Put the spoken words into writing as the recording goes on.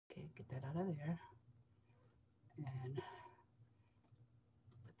that out of there and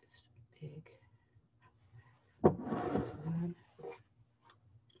put this big pieces in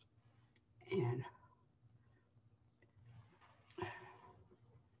and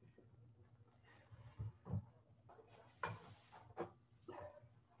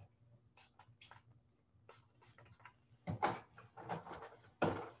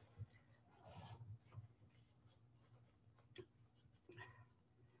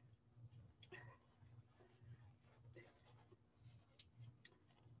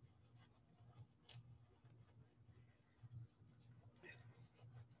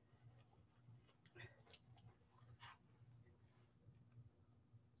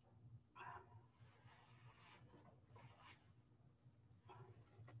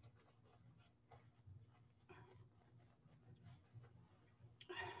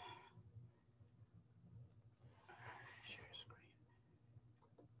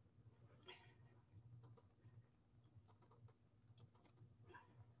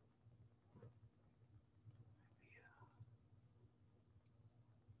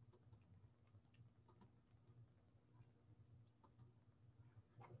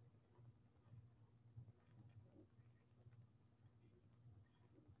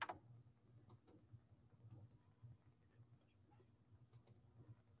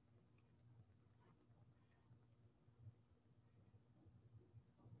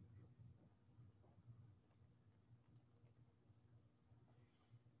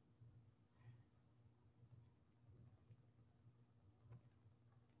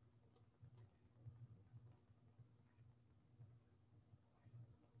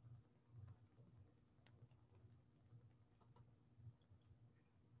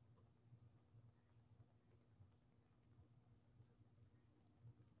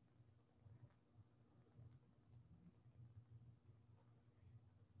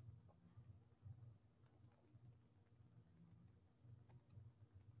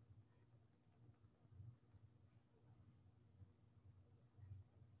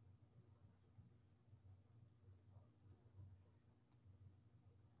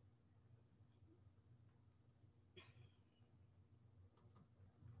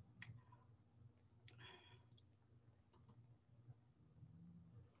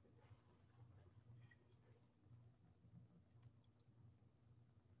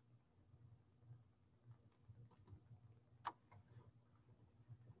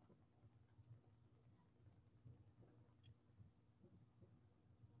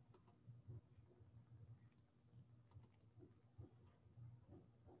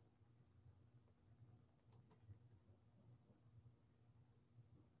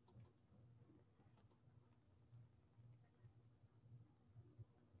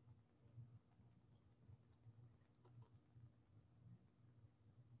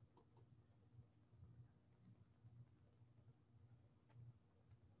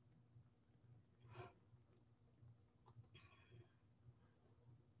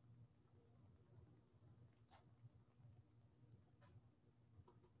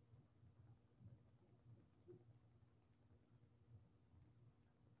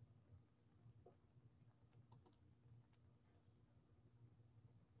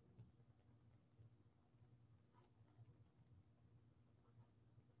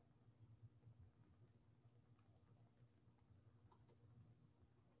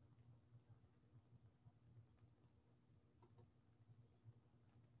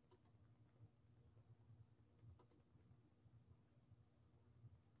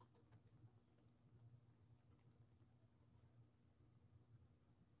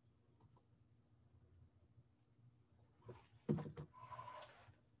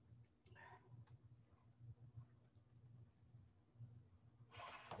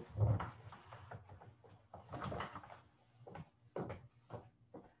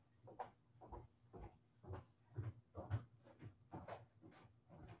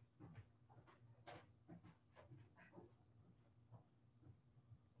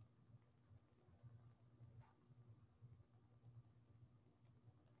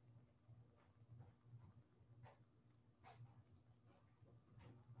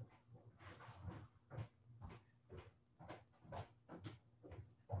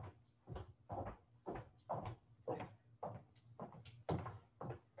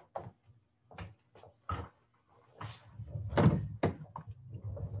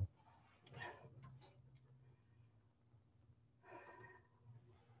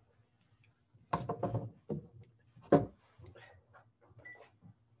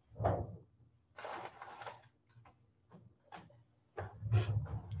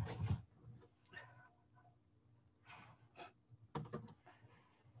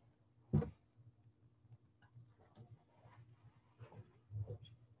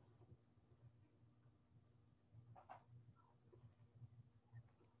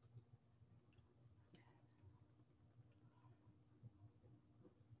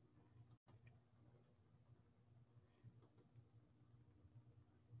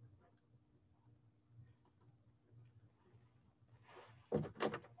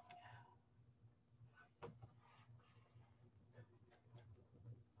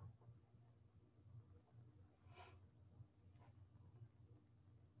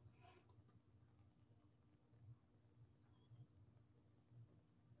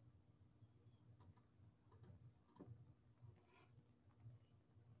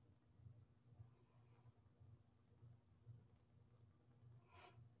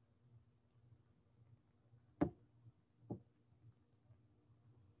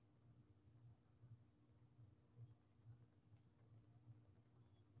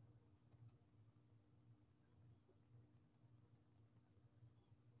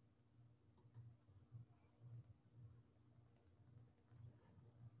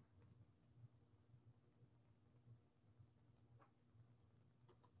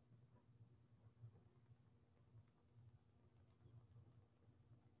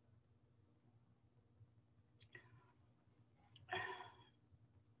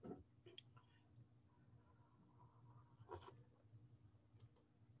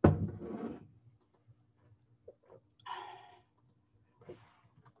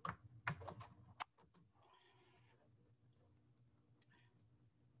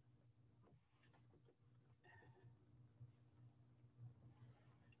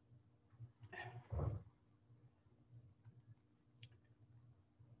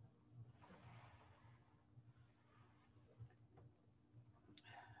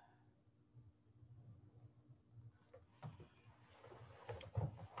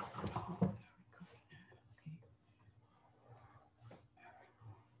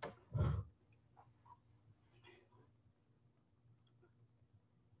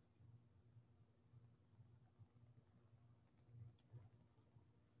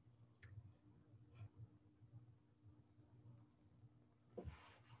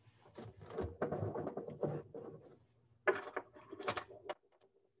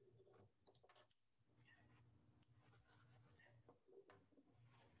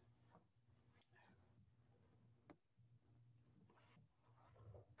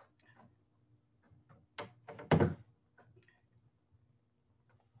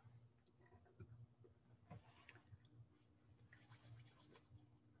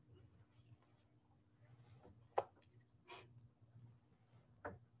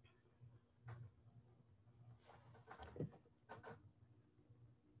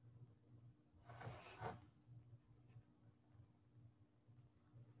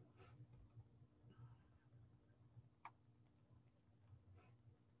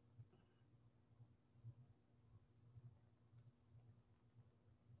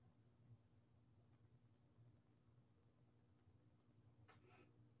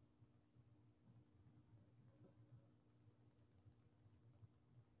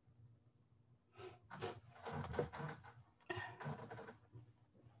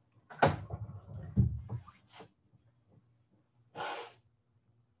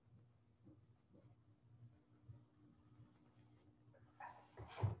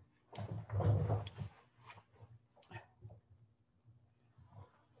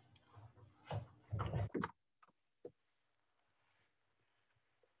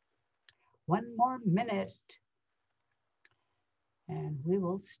one more minute and we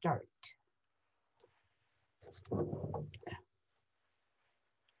will start.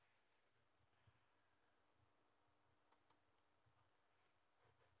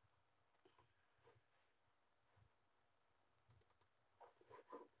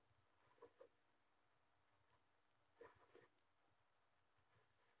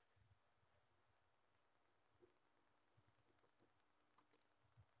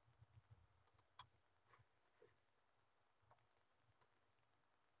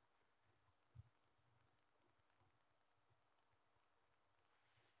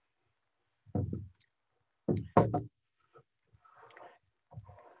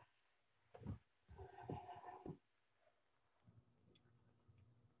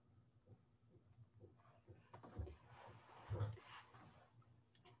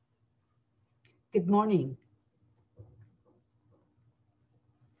 Good morning.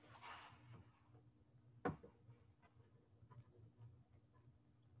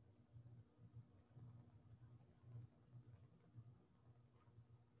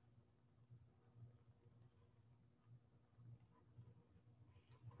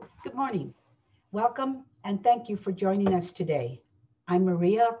 Good morning. Welcome and thank you for joining us today. I'm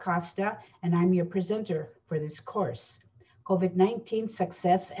Maria Acosta and I'm your presenter for this course, COVID-19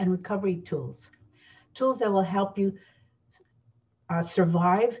 Success and Recovery Tools. Tools that will help you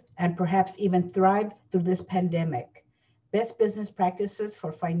survive and perhaps even thrive through this pandemic. Best Business Practices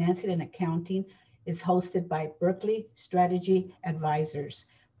for Financing and Accounting is hosted by Berkeley Strategy Advisors,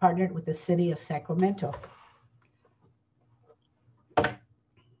 partnered with the City of Sacramento.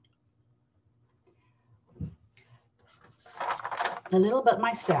 A little about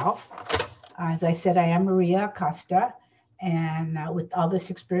myself. As I said, I am Maria Acosta, and with all this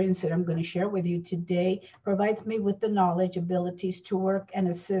experience that I'm going to share with you today, provides me with the knowledge, abilities to work and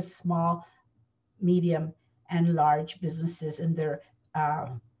assist small, medium, and large businesses in their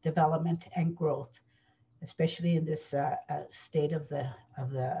development and growth, especially in this state of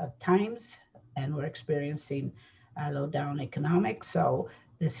the times, and we're experiencing low down economics. So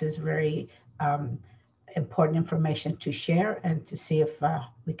this is very important information to share and to see if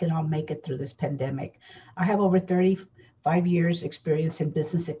we can all make it through this pandemic. I have over 35 years experience in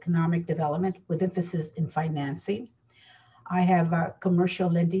business economic development with emphasis in financing. I have a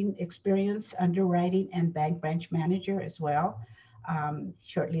commercial lending experience, underwriting, and bank branch manager as well.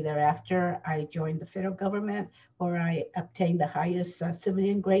 Shortly thereafter, I joined the federal government, where I obtained the highest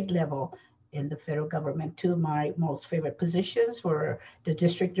civilian grade level in the federal government. Two of my most favorite positions were the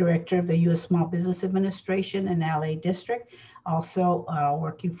district director of the U.S. Small Business Administration in LA District, also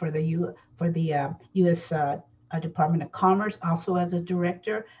working for the U.S. Department of Commerce, also as a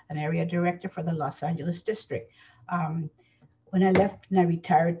director, an area director for the Los Angeles District. When I left and I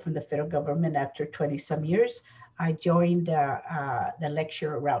retired from the federal government after 20 some years, I joined the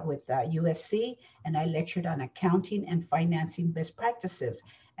lecture route with USC, and I lectured on accounting and financing best practices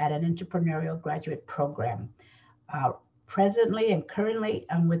at an entrepreneurial graduate program. Presently and currently,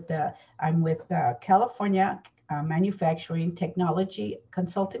 I'm with California Manufacturing Technology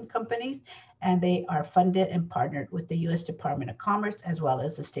Consulting Companies, and they are funded and partnered with the U.S. Department of Commerce as well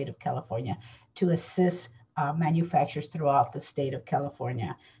as the state of California to assist manufacturers throughout the state of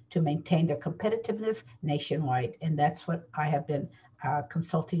California to maintain their competitiveness nationwide. And that's what I have been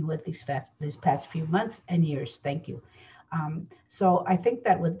consulting with these past few months and years. Thank you. So I think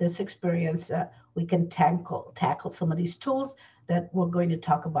that with this experience, we can tackle some of these tools that we're going to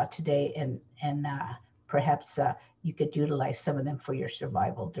talk about today, and perhaps you could utilize some of them for your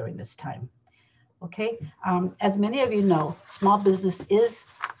survival during this time. Okay, as many of you know, small business is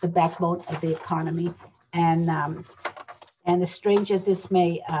the backbone of the economy, and as strange as this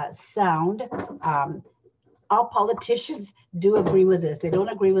may sound, all politicians do agree with this. They don't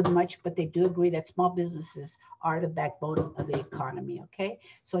agree with much, but they do agree that small businesses are the backbone of the economy, okay?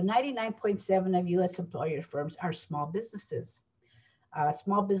 So 99.7% of U.S. employer firms are small businesses.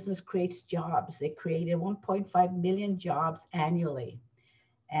 Small business creates jobs. They created 1.5 million jobs annually.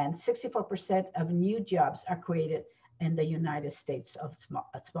 And 64% of new jobs are created in the United States of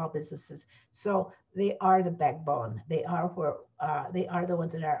small businesses. So they are the backbone. They are the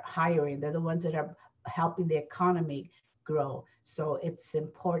ones that are hiring. They're the ones that are helping the economy grow. So it's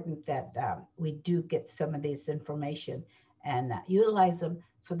important that we do get some of this information and utilize them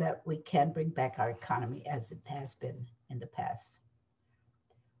so that we can bring back our economy as it has been in the past.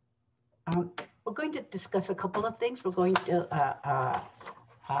 We're going to discuss a couple of things. We're going to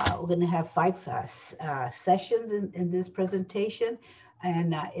have 5 sessions in this presentation.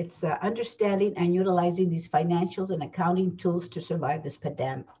 And it's understanding and utilizing these financials and accounting tools to survive this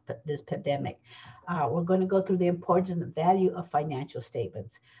pandemic. We're going to go through the importance and value of financial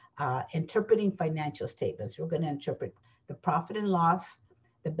statements, interpreting financial statements. We're going to interpret the profit and loss,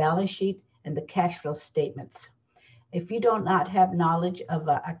 the balance sheet, and the cash flow statements. If you do not have knowledge of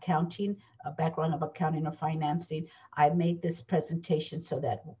accounting, a background of accounting or financing, I made this presentation so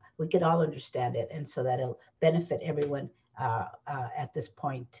that we could all understand it and so that it'll benefit everyone at this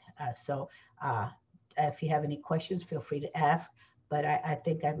point. If you have any questions, feel free to ask, but I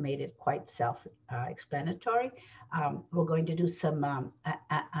think I've made it quite self-explanatory. We're going to do some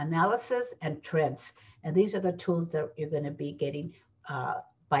analysis and trends. And these are the tools that you're going to be getting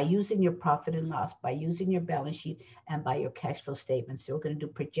by using your profit and loss, by using your balance sheet, and by your cash flow statements. So we're going to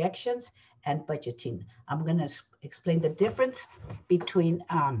do projections and budgeting. I'm going to explain the difference between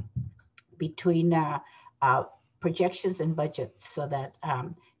projections and budgets so that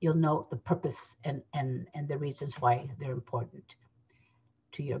you'll know the purpose and the reasons why they're important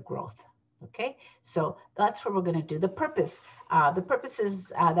to your growth. Okay, so that's what we're going to do. The purpose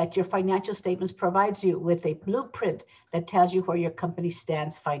is that your financial statements provides you with a blueprint that tells you where your company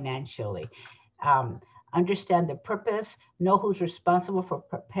stands financially. Understand the purpose, know who's responsible for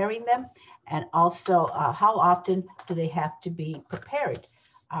preparing them, and also how often do they have to be prepared.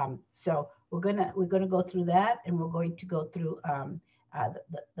 So we're gonna go through that, and we're going to go through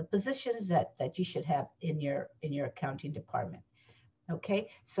the positions that you should have in your accounting department. Okay,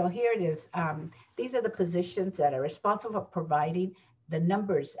 so here it is. These are the positions that are responsible for providing the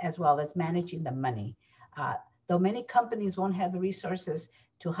numbers as well as managing the money. Though many companies won't have the resources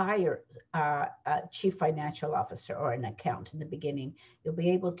to hire a chief financial officer or an accountant in the beginning, you'll be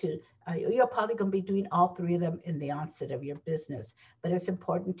able to, you're probably going to be doing all three of them in the onset of your business. But it's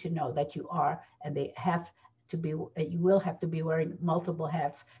important to know that you are, and they have to be, you will have to be wearing multiple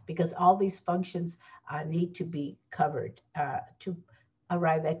hats because all these functions need to be covered to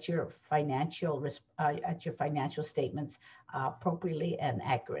arrive at your financial statements appropriately and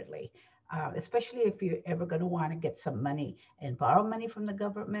accurately. Especially if you're ever going to want to get some money and borrow money from the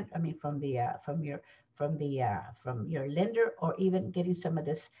government. I mean, from your lender, or even getting some of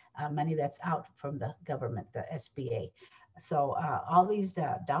this money that's out from the government, the SBA. So all these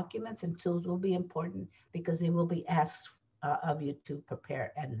documents and tools will be important because they will be asked of you to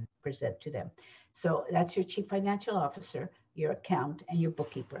prepare and present to them. So that's your chief financial officer, your accountant, and your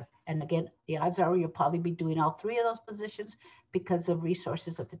bookkeeper. And again, the odds are you'll probably be doing all three of those positions because of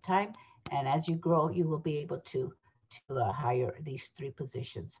resources at the time. And as you grow, you will be able to hire these three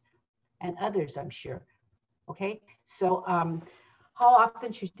positions and others, I'm sure. Okay, so how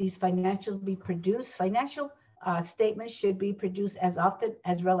often should these financials be produced? Financial statements should be produced as often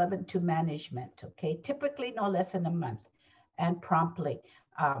as relevant to management. Okay, typically no less than a month, and promptly.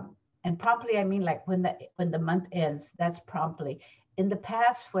 And promptly, I mean like when the month ends, that's promptly. In the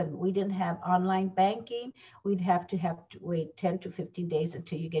past, when we didn't have online banking, we'd have to wait 10 to 15 days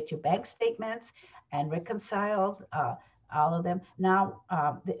until you get your bank statements and reconciled all of them. Now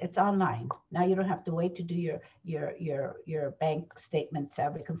it's online. Now you don't have to wait to do your bank statements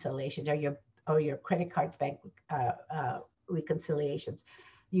reconciliations or your credit card bank reconciliations.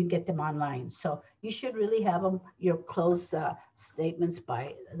 You can get them online. So you should really have your closed statements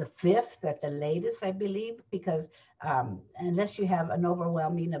by the 5th at the latest, I believe, because unless you have an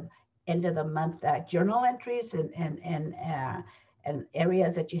overwhelming of end of the month journal entries and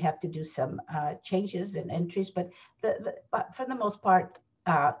areas that you have to do some changes and entries, but for the most part,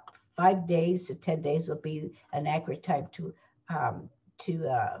 5 days to 10 days will be an accurate time to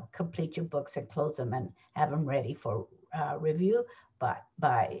complete your books and close them and have them ready for review.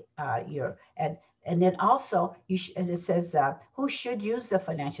 And then also and it says who should use the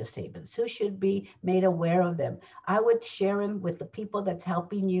financial statements, who should be made aware of them. I would share them with the people that's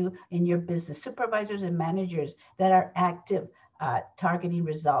helping you in your business, supervisors and managers that are active targeting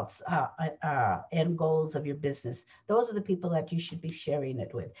results and goals of your business. Those are the people that you should be sharing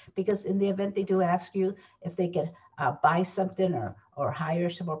it with, because in the event they do ask you if they can buy something or hire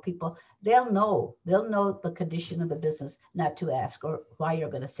some more people, they'll know the condition of the business not to ask, or why you're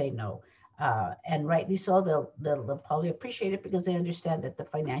going to say no. And rightly so, they'll probably appreciate it because they understand that the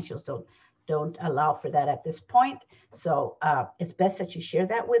financials don't allow for that at this point. So it's best that you share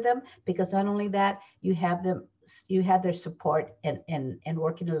that with them, because not only that, you have their support and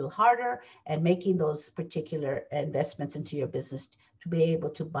working a little harder and making those particular investments into your business to be able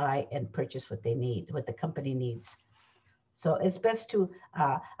to buy and purchase what they need, what the company needs. So it's best to,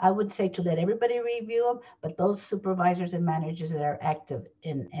 I would say, to let everybody review them, but those supervisors and managers that are active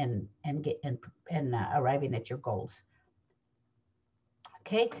in arriving at your goals.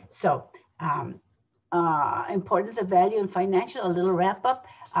 Okay, so importance of value and financial, a little wrap up.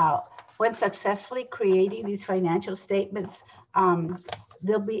 When successfully creating these financial statements,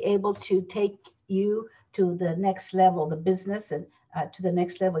 they'll be able to take you to the next level, the business, and to the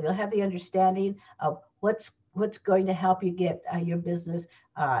next level. You'll have the understanding of what's going to help you get your business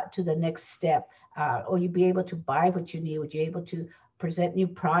to the next step, or you'll be able to buy what you need, or you're able to present new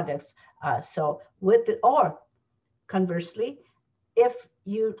products. So with it, or conversely, if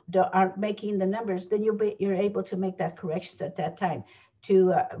you aren't making the numbers, then you're able to make that corrections at that time,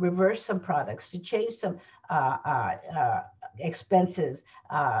 to reverse some products, to change some expenses,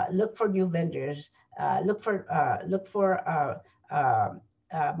 look for new vendors, look for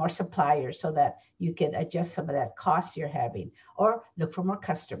more suppliers so that you can adjust some of that cost you're having, or look for more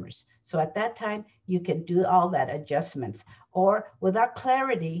customers. So at that time, you can do all that adjustments. Or without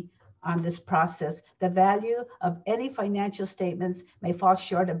clarity on this process, the value of any financial statements may fall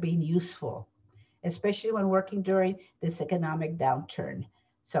short of being useful, especially when working during this economic downturn.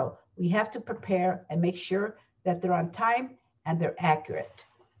 So we have to prepare and make sure that they're on time and they're accurate.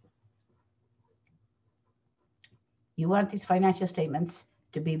 You want these financial statements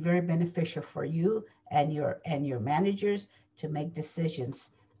to be very beneficial for you and your managers to make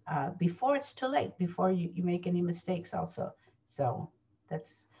decisions before it's too late, before you make any mistakes also. So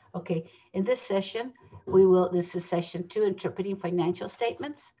that's okay. In this session, this is session 2, interpreting financial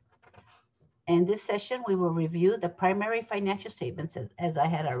statements. In this session, we will review the primary financial statements, as I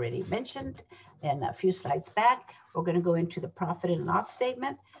had already mentioned in a few slides back. We're going to go into the profit and loss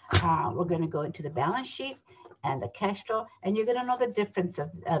statement. We're going to go into the balance sheet and the cash flow, and you're going to know the difference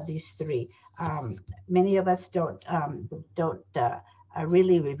of these three. Many of us don't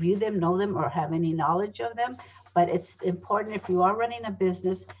really review them, know them, or have any knowledge of them. But it's important, if you are running a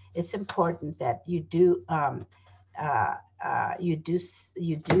business, it's important that you do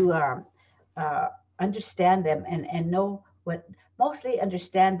understand them and know what, mostly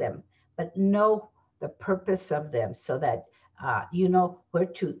understand them, but know the purpose of them, so that you know where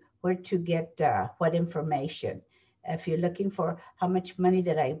to get what information. If you're looking for how much money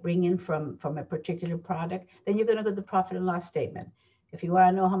did I bring in from a particular product, then you're going to go to the profit and loss statement. If you want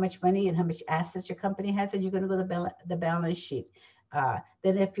to know how much money and how much assets your company has, then you're going to go to the balance sheet.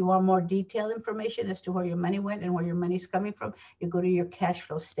 Then if you want more detailed information as to where your money went and where your money's coming from, you go to your cash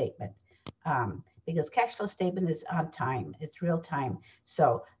flow statement. Because cash flow statement is on time, it's real time.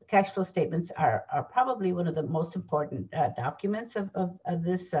 So cash flow statements are probably one of the most important documents of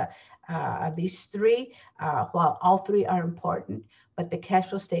these three. While all three are important, but the cash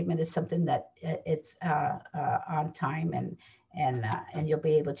flow statement is something that it's on time, and you'll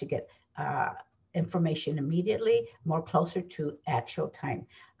be able to get information immediately, more closer to actual time.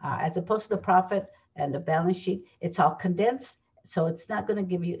 As opposed to the profit and the balance sheet, it's all condensed. So it's not going to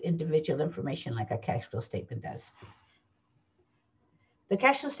give you individual information like a cash flow statement does. The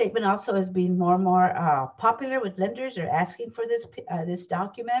cash flow statement also has been more and more popular with lenders. Are asking for this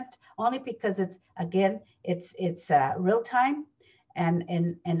document only because it's real time, and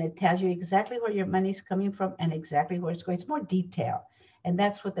it tells you exactly where your money's coming from and exactly where it's going. It's more detail, and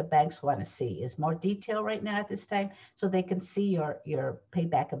that's what the banks want to see, is more detail right now at this time, so they can see your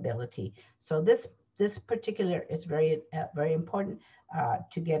payback ability. So this particular is very important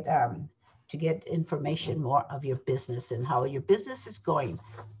to get information more of your business and how your business is going.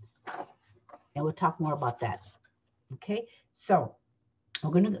 And we'll talk more about that. Okay, so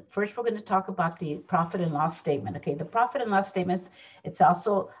we're going to talk about the profit and loss statement. Okay, the profit and loss statements, it's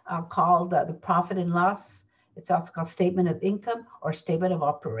also called the profit and loss. It's also called statement of income or statement of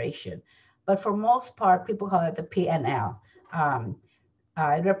operation. But for most part, people call it the P&L.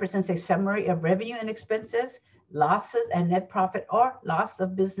 It represents a summary of revenue and expenses, losses and net profit or loss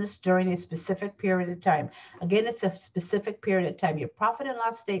of business during a specific period of time. Again, it's a specific period of time. Your profit and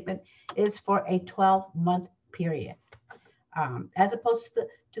loss statement is for a 12-month period, as opposed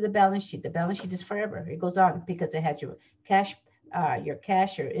to the balance sheet. The balance sheet is forever. It goes on because it has your cash,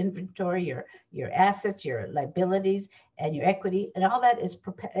 your inventory, your assets, your liabilities, and your equity, and all that is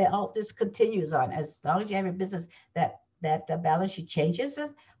all this continues on as long as you have your business. That the balance sheet changes,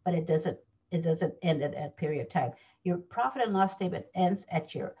 but it doesn't end at a period of time. Your profit and loss statement ends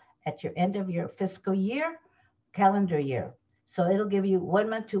at your end of your fiscal year, calendar year. So it'll give you 1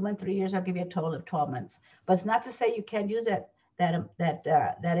 month, 2 months, 3 years. I'll give you a total of 12 months. But it's not to say you can't use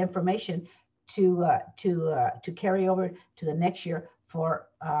that information to carry over to the next year for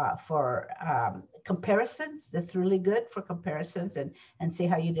comparisons. That's really good for comparisons and see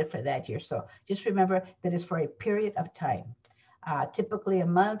how you did for that year. So just remember that it's for a period of time, typically a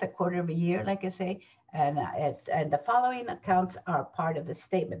month, a quarter of a year, like I say, And the following accounts are part of the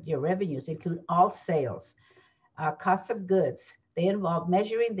statement. Your revenues include all sales, costs of goods. They involve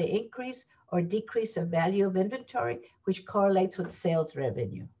measuring the increase or decrease of value of inventory, which correlates with sales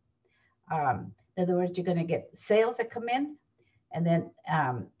revenue. In other words, you're going to get sales that come in, and then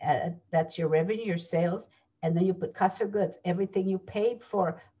that's your revenue, your sales, and then you put cost of goods. Everything you paid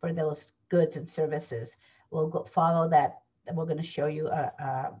for those goods and services will follow that. We're going to show you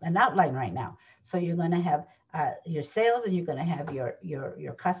an outline right now. So you're going to have your sales, and you're going to have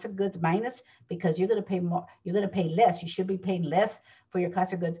your cost of goods minus, because you're going to pay more. You're going to pay less. You should be paying less for your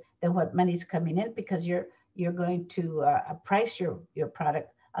cost of goods than what money's coming in, because you're going to price your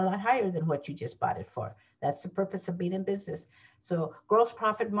product a lot higher than what you just bought it for. That's the purpose of being in business. So gross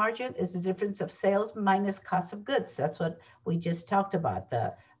profit margin is the difference of sales minus cost of goods. That's what we just talked about.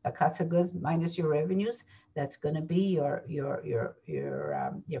 The cost of goods minus your revenues. That's going to be your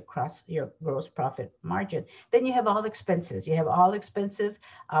gross profit margin. Then you have all expenses. You have all expenses,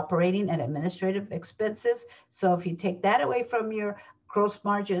 operating and administrative expenses. So if you take that away from your gross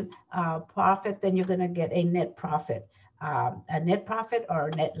margin profit, then you're going to get a net profit. A net profit or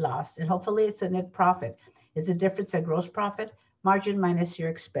a net loss, and hopefully it's a net profit. Is the difference of gross profit margin minus your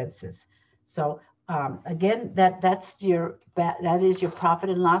expenses. So again, that is your profit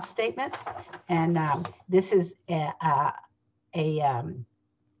and loss statement, and this is a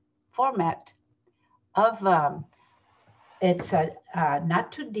format of it's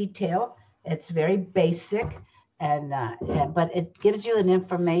not too detailed. It's very basic, but it gives you an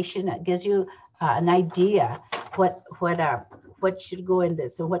information. It gives you an idea what should go in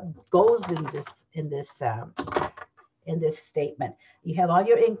this, and what goes in this statement. You have all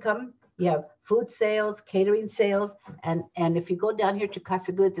your income. You have food sales, catering sales, and if you go down here to cost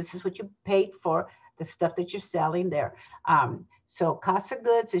of goods, this is what you paid for the stuff that you're selling there. So cost of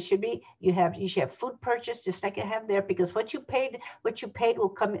goods, it should be you should have food purchase just like you have there, because what you paid will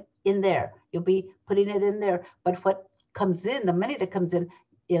come in there. You'll be putting it in there, but what comes in, the money that comes in,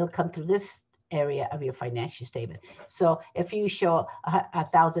 it'll come through this area of your financial statement. So if you show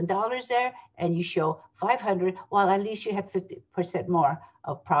 $1,000 there and you show 500, well, at least you have 50% more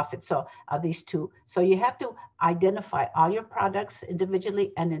of profit. So of these two, so you have to identify all your products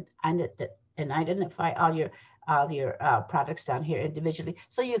individually and identify all your products down here individually,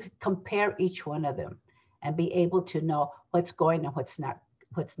 so you can compare each one of them and be able to know what's going and what's not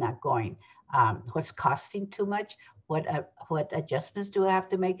going, what's costing too much, what adjustments do I have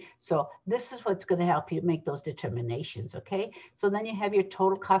to make. So this is what's going to help you make those determinations. Okay, so then you have your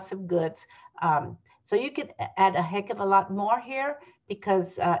total cost of goods. So you could add a heck of a lot more here,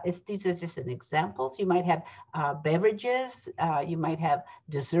 because these are just an examples. You might have beverages, you might have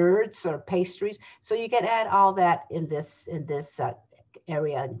desserts or pastries. So you can add all that in this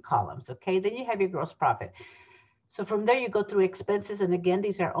area and columns. Okay, then you have your gross profit. So from there you go through expenses, and again,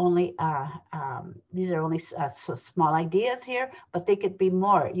 these are only so small ideas here, but they could be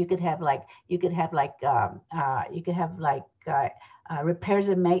more. You could have repairs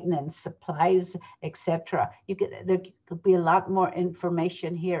and maintenance, supplies, etc. There could be a lot more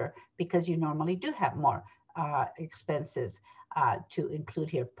information here, because you normally do have more expenses to include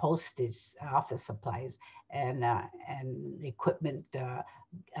here: postage, office supplies, and equipment,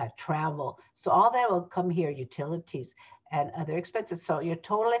 travel. So all that will come here, utilities and other expenses. So your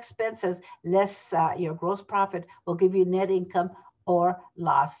total expenses less your gross profit will give you net income or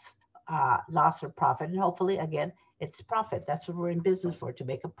loss or profit. And hopefully, again, it's profit. That's what we're in business for, to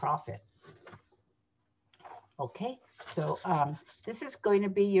make a profit. Okay, so this is going to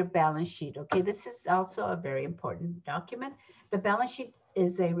be your balance sheet. Okay, this is also a very important document. The balance sheet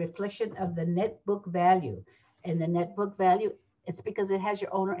is a reflection of the net book value. And the net book value, it's because it has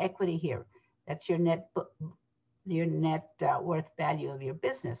your owner equity here. That's your net worth value of your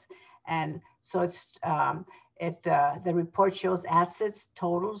business. And so the report shows assets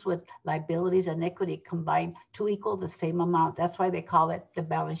totals with liabilities and equity combined to equal the same amount. That's why they call it the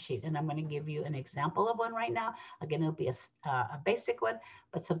balance sheet. And I'm going to give you an example of one right now. Again, it'll be a basic one,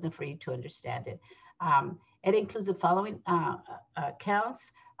 but something for you to understand it. It includes the following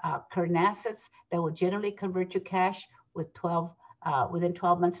accounts: current assets that will generally convert to cash within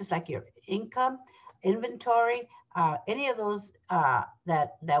 12 months. It's like your income, inventory, any of those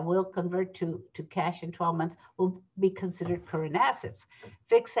that will convert to cash in 12 months will be considered current assets.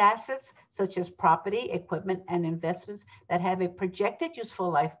 Fixed assets, such as property, equipment, and investments that have a projected useful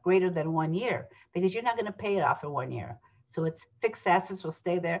life greater than 1 year, because you're not going to pay it off in 1 year. So it's fixed assets will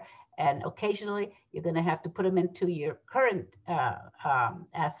stay there. And occasionally you're going to have to put them into your current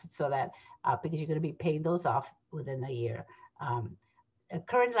assets, so that because you're going to be paying those off within a year.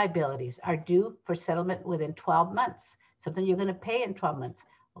 current liabilities are due for settlement within 12 months, something you're going to pay in 12 months.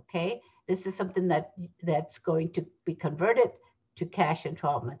 Okay. This is something that's going to be converted to cash in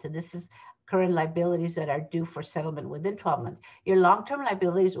 12 months. And this is current liabilities that are due for settlement within 12 months. Your long-term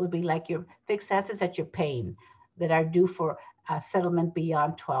liabilities would be like your fixed assets that you're paying that are due for settlement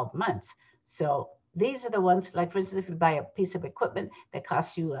beyond 12 months. So these are the ones, like for instance, if you buy a piece of equipment that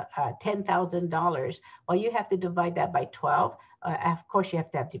costs you $10,000, well, you have to divide that by 12. Of course, you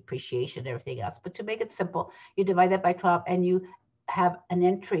have to have depreciation and everything else. But to make it simple, you divide that by 12 and you have an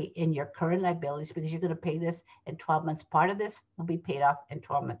entry in your current liabilities because you're going to pay this in 12 months. Part of this will be paid off in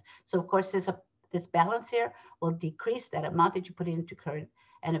 12 months. So of course, this balance here will decrease that amount that you put into current,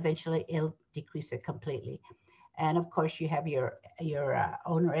 and eventually it'll decrease it completely. And of course, you have your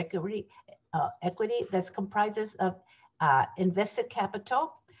owner equity that comprises of invested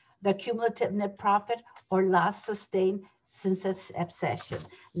capital, the cumulative net profit or loss sustained since its inception.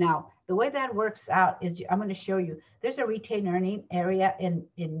 Now, the way that works out is I'm going to show you. There's a retained earning area in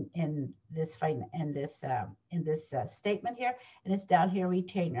this statement here, and it's down here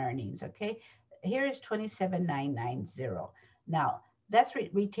retained earnings. Okay, here is 27,990. Now, that's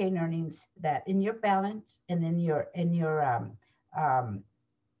retained earnings that in your balance and in your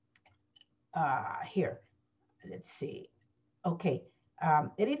here. Let's see. Okay.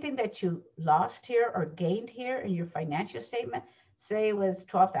 Anything that you lost here or gained here in your financial statement, say it was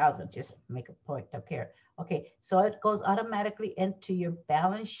 12,000, just make a point up here. Okay, so it goes automatically into your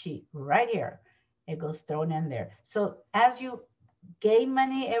balance sheet right here. It goes thrown in there. So as you gain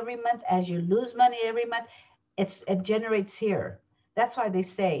money every month, as you lose money every month, it generates here. That's why they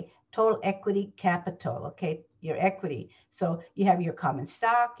say total equity capital, okay, your equity. So you have your common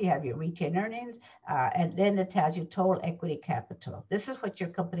stock, you have your retained earnings, and then it tells you total equity capital. This is what your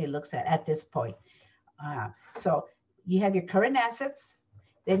company looks at this point. So you have your current assets,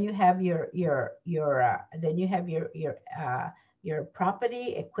 then you have your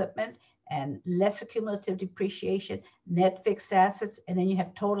property, equipment, and less accumulative depreciation, net fixed assets, and then you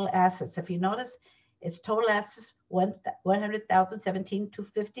have total assets. If you notice, it's total assets 100,000,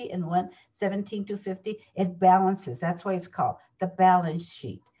 17,250, and 17,250. It balances. That's why it's called the balance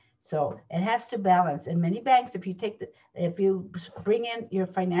sheet. So it has to balance. And many banks, if you bring in your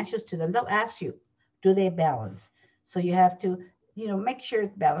financials to them, they'll ask you, do they balance? So you have to, make sure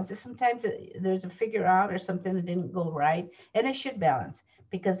it balances. Sometimes there's a figure out or something that didn't go right, and it should balance,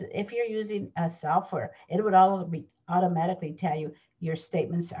 because if you're using a software, it would automatically tell you your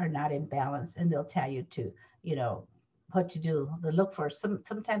statements are not in balance, and they'll tell you to, what to do. They look for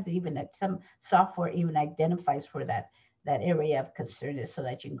sometimes even some software even identifies where that area of concern is, so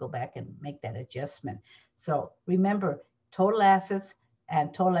that you can go back and make that adjustment. So remember, total assets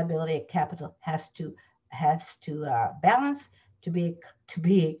and total liability capital has to balance to be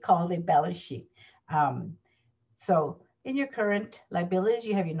called a balance sheet. So in your current liabilities,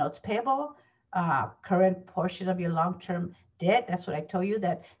 you have your notes payable, current portion of your long-term debt. That's what I told you,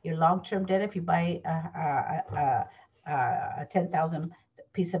 that your long-term debt, if you buy a 10,000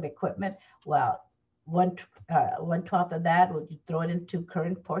 piece of equipment, well, 1/12 of that, you throw it into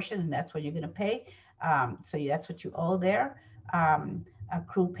current portion, and that's what you're going to pay. So that's what you owe there.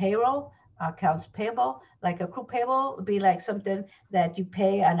 Accrue payroll, accounts payable. Like accrue payable would be like something that you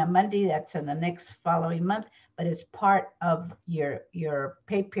pay on a Monday that's in the next following month, but it's part of your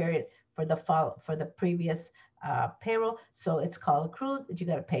pay period for the previous payroll. So it's called accrued, that you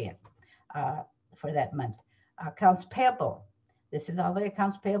got to pay it for that month. Accounts payable. This is all the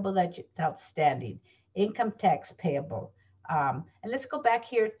accounts payable that's outstanding. Income tax payable. And let's go back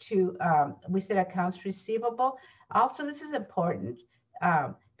here to, we said accounts receivable. Also, this is important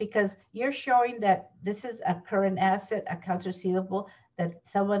because you're showing that this is a current asset, accounts receivable, that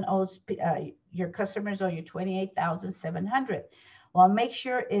someone owes, your customers owe you $28,700. Well, make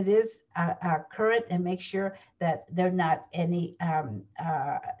sure it is current, and make sure that there are not any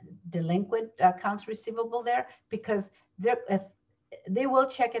delinquent accounts receivable there, because they will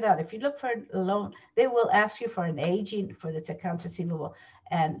check it out. If you look for a loan, they will ask you for an aging for this accounts receivable.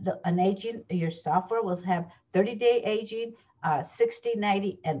 And an aging, your software will have 30-day aging, 60,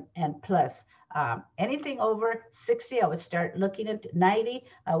 90, and plus. Anything over 60, I would start looking at 90.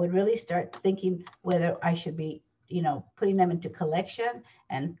 I would really start thinking whether I should be, putting them into collection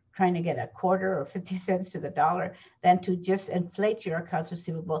and trying to get a quarter or 50 cents to the dollar, than to just inflate your accounts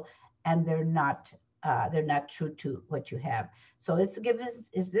receivable, and they're not true to what you have. So this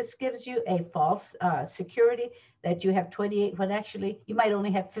gives you a false security that you have 28, when actually you might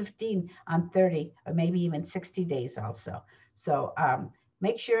only have 15 on 30, or maybe even 60 days also. So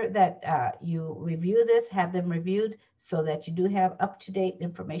make sure that you review this, have them reviewed so that you do have up-to-date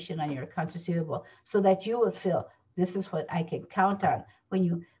information on your accounts receivable, so that you will feel this is what I can count on. When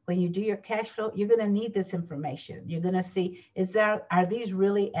you do your cash flow, you're going to need this information. You're going to see, are these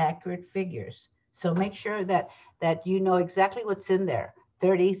really accurate figures? So make sure that you know exactly what's in there.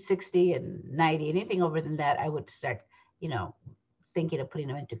 30, 60, and 90. Anything over than that, I would start, thinking of putting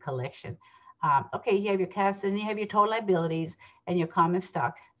them into collection. Okay, you have your cash, and you have your total liabilities and your common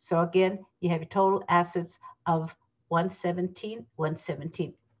stock. So again, you have your total assets of 117.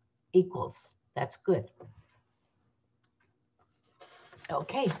 117 equals. That's good.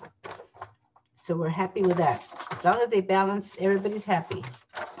 Okay, so we're happy with that. As long as they balance, everybody's happy.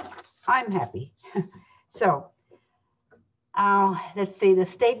 I'm happy. So let's see, the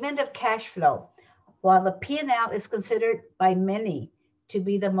statement of cash flow. While the P&L is considered by many to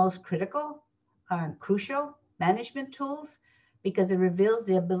be the most critical, crucial management tools, because it reveals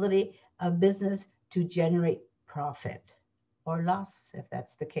the ability of business to generate profit or loss, if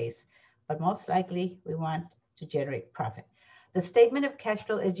that's the case. But most likely, we want to generate profit. The statement of cash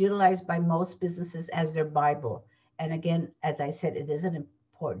flow is utilized by most businesses as their Bible. And again, as I said, it is an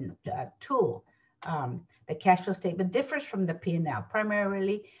important tool. The cash flow statement differs from the P&L,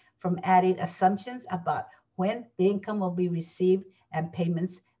 primarily from adding assumptions about when the income will be received and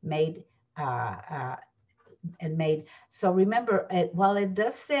payments made. So remember, while it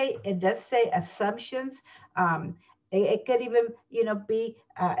does say assumptions, it could even be,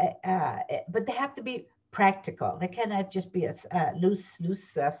 but they have to be practical. They cannot just be loose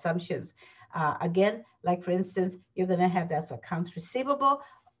assumptions. Again, like for instance, you're going to have that's accounts receivable.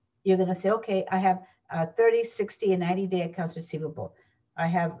 You're going to say, okay, I have 30, 60, and 90-day accounts receivable. I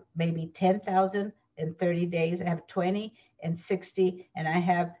have maybe 10,000 in 30 days. I have 20 and 60, and I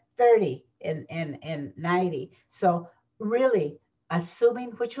have 30 and 90. So really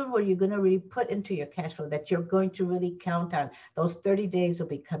assuming which one were you going to really put into your cash flow that you're going to really count on. Those 30 days will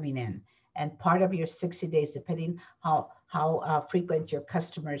be coming in, and part of your 60 days, depending how frequent your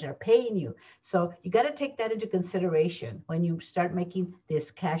customers are paying you. So you got to take that into consideration when you start making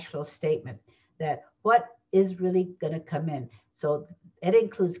this cash flow statement, that what is really going to come in. So it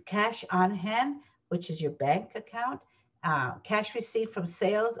includes cash on hand, which is your bank account, cash received from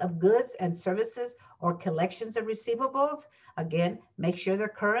sales of goods and services or collections of receivables. Again, make sure they're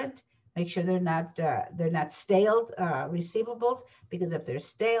current. Make sure they're not stale receivables, because if they're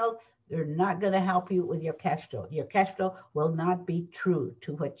stale, they're not going to help you with your cash flow. Your cash flow will not be true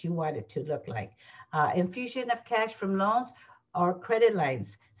to what you want it to look like. Infusion of cash from loans or credit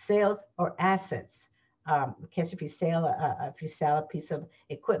lines, sales or assets. Because if you sell a piece of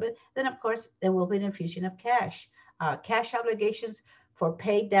equipment, then of course there will be an infusion of cash. Cash obligations for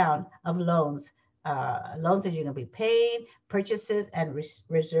pay down of loans. Loans that you're going to be paying, purchases, and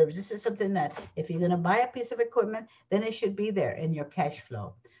reserves. This is something that if you're going to buy a piece of equipment, then it should be there in your cash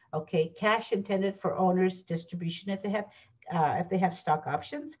flow. Okay, cash intended for owners' distribution if they have stock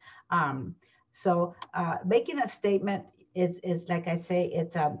options. So making a statement is like I say,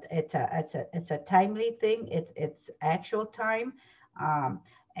 it's a timely thing. It's actual time,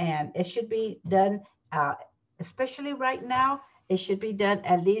 and it should be done. Especially right now, it should be done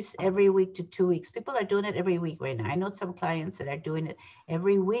at least every week to 2 weeks. People are doing it every week right now. I know some clients that are doing it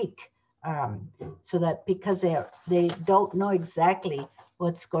every week, so that because they don't know exactly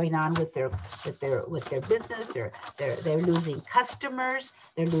what's going on with their business. They're losing customers,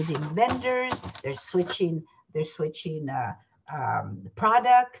 they're losing vendors, they're switching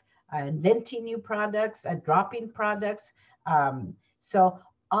product, inventing new products, dropping products. So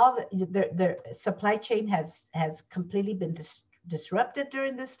all their supply chain has completely been disrupted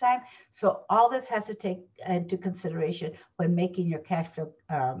during this time. So all this has to take into consideration when making your cash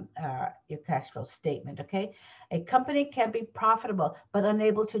flow statement. Okay, a company can be profitable but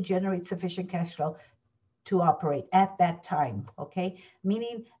unable to generate sufficient cash flow to operate at that time. Okay,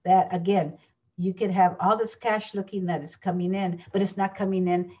 meaning that again, you can have all this cash looking that is coming in, but it's not coming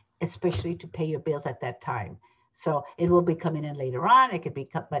in, especially to pay your bills at that time. So it will be coming in later on. It could be,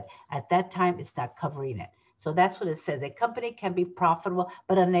 but at that time, it's not covering it. So that's what it says. A company can be profitable,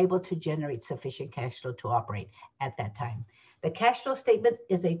 but unable to generate sufficient cash flow to operate at that time. The cash flow statement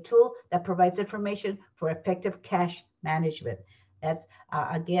is a tool that provides information for effective cash management. That's,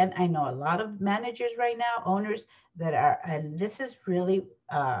 again, I know a lot of managers right now, owners that are, and this is really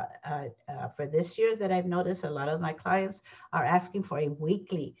for this year that I've noticed a lot of my clients are asking for a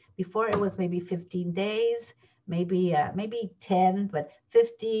weekly. Before it was maybe 15 days, maybe 10, but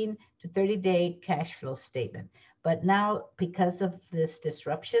 15 to 30-day cash flow statement. But now, because of this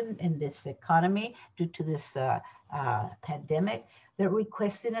disruption in this economy due to this pandemic, they're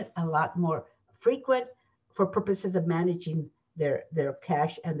requesting it a lot more frequent for purposes of managing their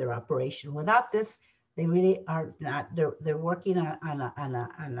cash and their operation. Without this, they really are not. They're working on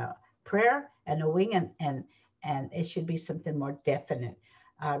a prayer and a wing, and it should be something more definite.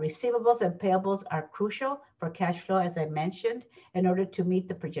 Receivables and payables are crucial for cash flow, as I mentioned, in order to meet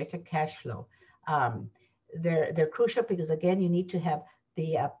the projected cash flow. They're crucial because, again, you need to have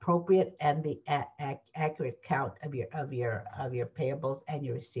the appropriate and the accurate count of your payables and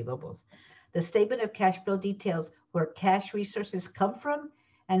your receivables. The statement of cash flow details where cash resources come from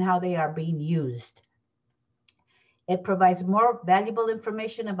and how they are being used. It provides more valuable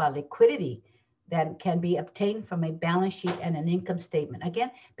information about liquidity than can be obtained from a balance sheet and an income statement. Again,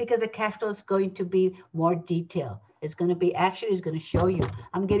 because the cash flow is going to be more detailed. It's going to be, actually, it's going to show you,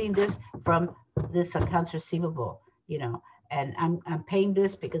 I'm getting this from this accounts receivable, and I'm paying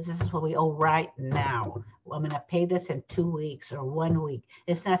this because this is what we owe right now. I'm going to pay this in 2 weeks or 1 week.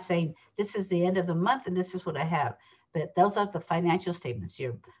 It's not saying this is the end of the month and this is what I have. But those are the financial statements,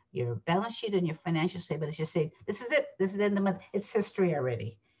 your balance sheet and your financial statement. It's just saying, this is it. This is the end of the month. It's history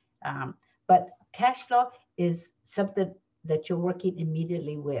already. But cash flow is something that you're working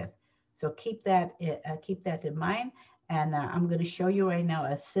immediately with. So keep that in mind. And I'm going to show you right now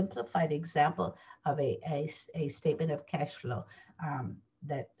a simplified example of a statement of cash flow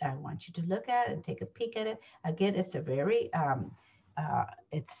that I want you to look at and take a peek at it. Again, it's a very,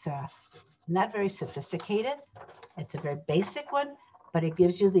 it's not very sophisticated. It's a very basic one, but it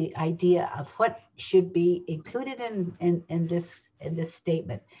gives you the idea of what should be included in this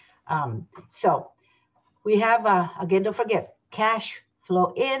statement. So we have, again, don't forget, cash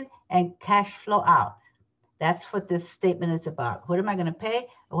flow in and cash flow out. That's what this statement is about. What am I going to pay?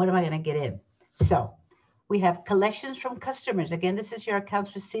 And what am I going to get in? So we have collections from customers. Again, this is your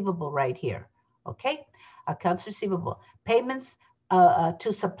accounts receivable right here. Okay. Accounts receivable. Payments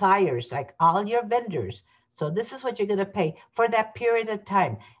to suppliers, like all your vendors. So this is what you're going to pay for that period of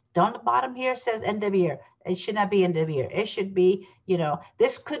time. Down the bottom here says end of year. It should not be end of year. It should be,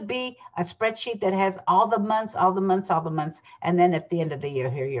 this could be a spreadsheet that has all the months, and then at the end of the year,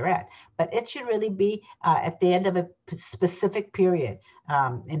 here you're at. But it should really be at the end of a specific period,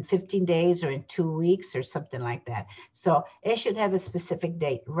 in 15 days or in 2 weeks or something like that. So it should have a specific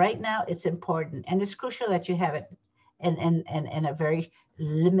date. Right now, it's important, and it's crucial that you have it in a very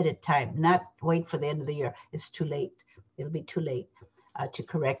limited time, not wait for the end of the year. It's too late. It'll be too late to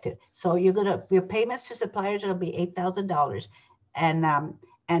correct it. So your payments to suppliers will be $8,000,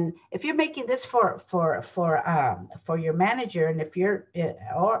 and if you're making this for your manager, and if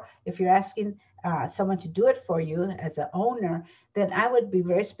you're asking someone to do it for you as an owner, then I would be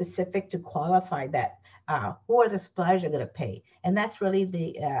very specific to qualify that. Who are the suppliers you're going to pay? And that's really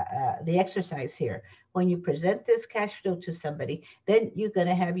the exercise here. When you present this cash flow to somebody, then you're going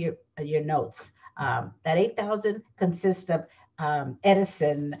to have your notes. That $8,000 consists of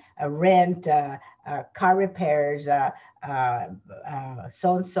Edison, rent, car repairs,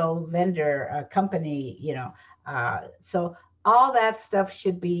 so-and-so vendor, company, so all that stuff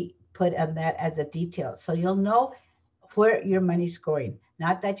should be put on that as a detail. So you'll know where your money's going,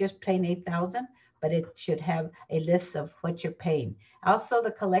 not that just plain 8,000, but it should have a list of what you're paying. Also, the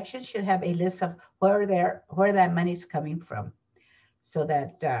collection should have a list of where that money's coming from, so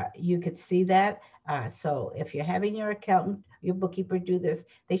that you could see that. So if you're having your accountant, your bookkeeper do this,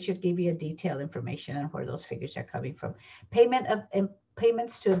 they should give you a detailed information on where those figures are coming from.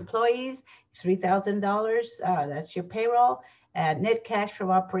 Payments to employees, $3,000. That's your payroll. Net cash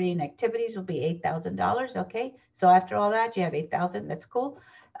from operating activities will be $8,000. Okay, so after all that, you have 8,000. That's cool.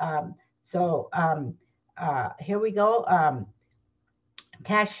 Here we go.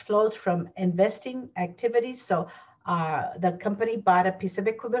 Cash flows from investing activities. So the company bought a piece of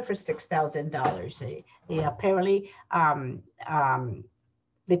equipment for $6,000. They apparently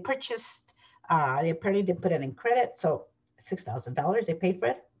they purchased. They apparently didn't put it in credit, so $6,000 they paid for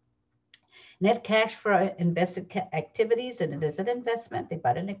it. Net cash for invested activities, and it is an investment. They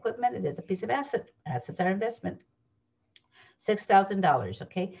bought an equipment. It is a piece of asset. Assets are investment. $6,000.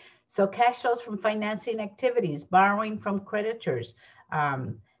 Okay, so cash flows from financing activities, borrowing from creditors.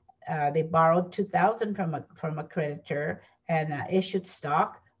 They borrowed $2,000 from a creditor, and issued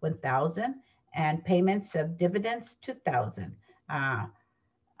stock $1,000, and payments of dividends $2,000.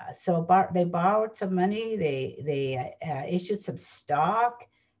 So they borrowed some money. They issued some stock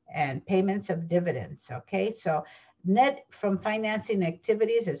and payments of dividends. Okay, so net from financing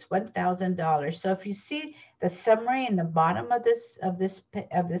activities is $1,000. So if you see the summary in the bottom of this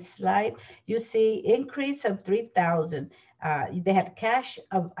slide, you see increase of $3,000. they had cash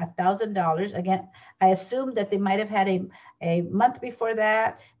of $1,000. Again, I assume that they might have had a month before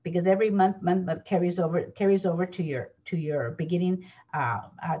that, because every month carries over to your beginning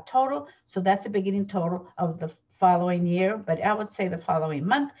total. So that's the beginning total of the following year. But I would say the following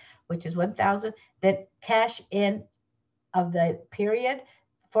month, which is 1,000. Then cash in of the period,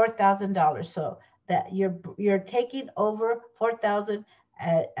 $4,000. So that you're taking over 4,000.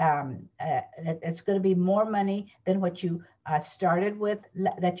 It's going to be more money than what you started with,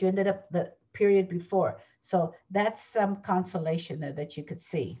 that you ended up the period before. So that's some consolation there that you could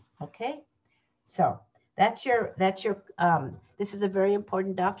see. Okay, so that's your this is a very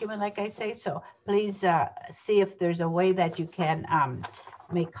important document, like I say. So please see if there's a way that you can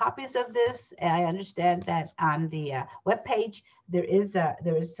make copies of this. I understand that on the web page there is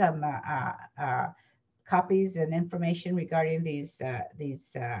some copies and information regarding these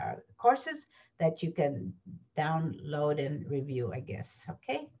courses that you can download and review, I guess.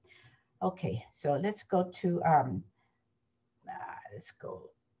 Okay, so let's go to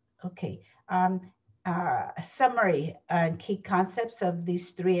okay, a summary and key concepts of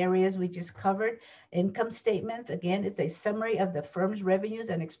these three areas we just covered. Income statement, again, it's a summary of the firm's revenues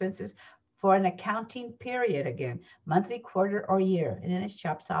and expenses for an accounting period, again, monthly, quarter, or year, and then it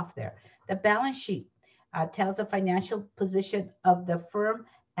chops off there. The balance sheet tells the financial position of the firm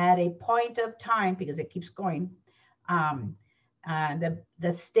at a point of time, because it keeps going.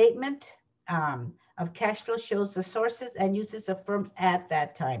 The statement of cash flow shows the sources and uses of firms at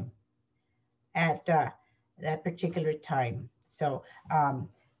that time, at that particular time. So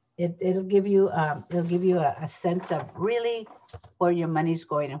it'll give you a sense of really where your money's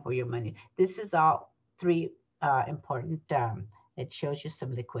going and where your money. This is all three important. It shows you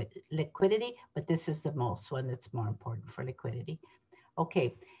some liquidity, but this is the most one that's more important for liquidity.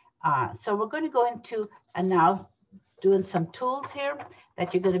 Okay, so we're going to go into now doing some tools here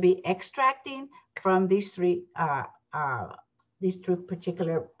that you're going to be extracting from these three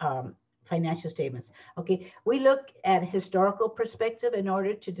particular financial statements. Okay, we look at historical perspective in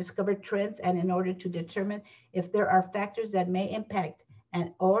order to discover trends and in order to determine if there are factors that may impact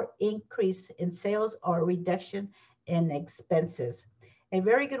or increase in sales or reduction in expenses. A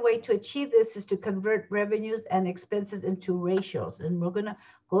very good way to achieve this is to convert revenues and expenses into ratios. And we're going to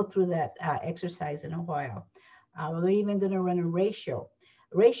go through that exercise in a while. We're even going to run a ratio.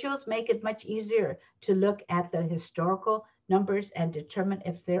 Ratios make it much easier to look at the historical numbers and determine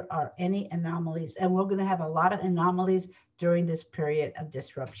if there are any anomalies. And we're going to have a lot of anomalies during this period of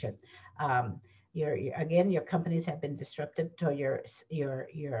disruption. Again, your companies have been disrupted to your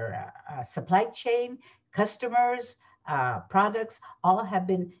supply chain, customers, products, all have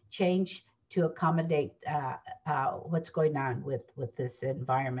been changed to accommodate what's going on with this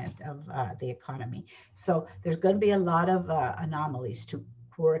environment of the economy. So there's going to be a lot of anomalies to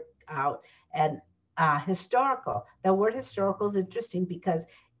work out. And historical, the word historical is interesting because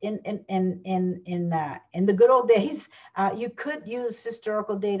in the good old days, you could use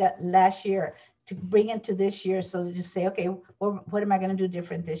historical data last year to bring into this year. So you say, okay, well, what am I going to do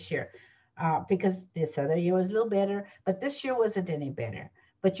different this year? Because this other year was a little better, but this year wasn't any better.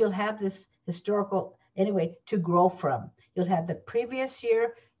 But you'll have this historical, anyway, to grow from. You'll have the previous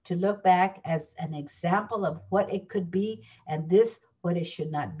year to look back as an example of what it could be, and this, what it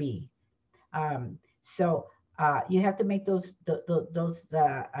should not be. So you have to make those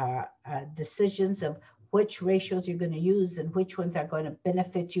decisions of which ratios you're going to use and which ones are going to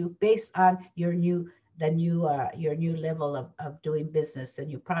benefit you based on your new level of doing business, the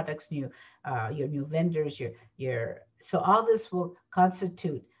new products, your new vendors, so all this will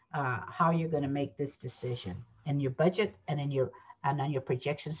constitute how you're going to make this decision in your budget and on your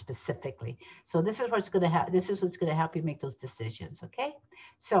projections specifically. So this is what's going to help you make those decisions. Okay,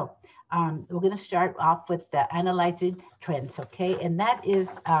 so we're going to start off with analyzing trends. Okay, and that is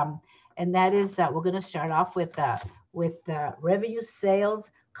we're going to start off with revenue, sales,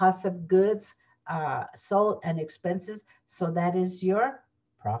 cost of goods sold, and expenses. So that is your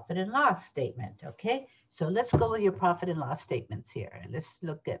profit and loss statement. Okay, so let's go with your profit and loss statements here. Let's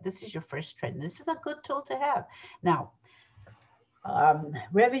look at, this is your first trend. This is a good tool to have. Now,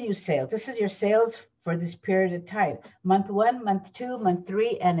 revenue, sales, this is your sales for this period of time, month 1, month 2, month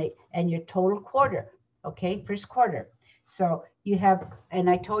 3, and your total quarter. Okay, first quarter. So you have, and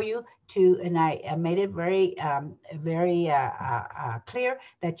I told you to, and I made it very, clear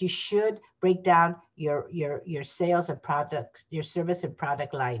that you should break down your sales and products, your service and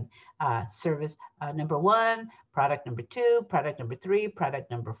product line. Service number one, product number two, product number three, product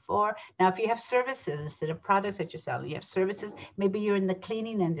number four. Now, if you have services instead of products that you're selling, you have services. Maybe you're in the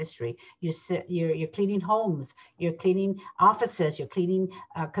cleaning industry. You're cleaning homes. You're cleaning offices. You're cleaning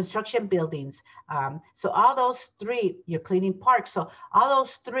construction buildings. So all those three, you're cleaning parks. So all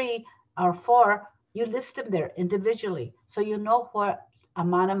those three or four, you list them there individually. So you know what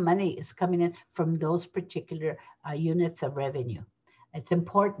amount of money is coming in from those particular units of revenue. It's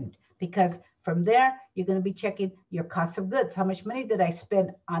important because from there, you're going to be checking your cost of goods. How much money did I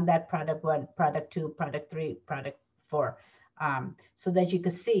spend on that product one, product two, product three, product four? So that you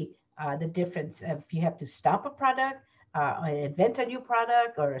can see the difference. If you have to stop a product, invent a new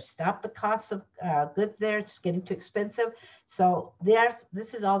product, or stop the cost of goods there, it's getting too expensive. So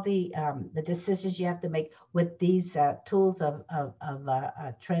this is all the decisions you have to make with these tools of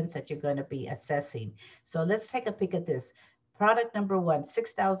trends that you're going to be assessing. So let's take a peek at this. Product number one,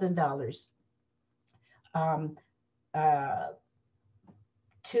 $6,000.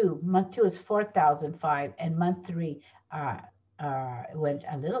 Month two is 4,005, and month three it went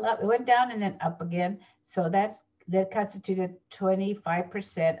a little up. It went down and then up again. So that constituted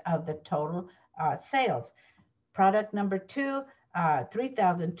 25% of the total sales. Product number two,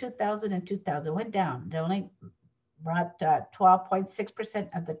 3,000, 2,000, and 2,000 went down. They only brought 12.6%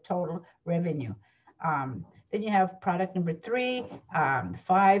 of the total revenue. Then you have product number three,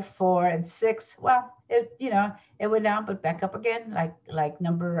 5, 4, and 6. Well, it went down but back up again, like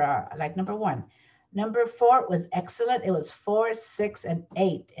number one. Number 4 was excellent. It was 4, 6, and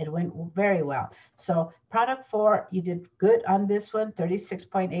 8. It went very well. So product 4, you did good on this one,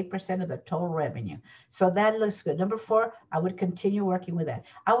 36.8% of the total revenue. So that looks good. Number 4, I would continue working with that.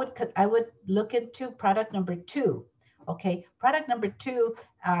 I would look into product number 2. Okay, product number 2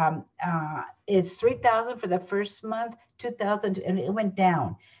 is 3,000 for the first month, 2,000, and it went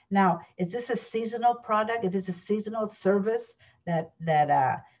down. Now, is this a seasonal product? Is this a seasonal service that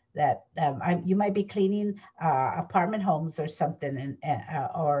you might be cleaning apartment homes or something,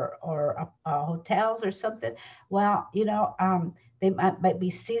 or hotels or something? Well, they might be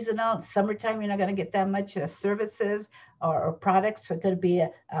seasonal. Summertime, you're not going to get that much services or products. So it could be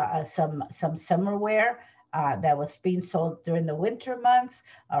some summer wear that was being sold during the winter months,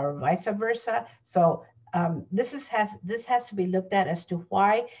 or vice versa. So this has to be looked at as to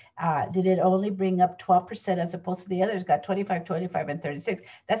why did it only bring up 12% as opposed to the others got 25, 25, and 36.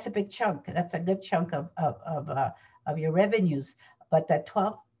 That's a big chunk. That's a good chunk of your revenues. But that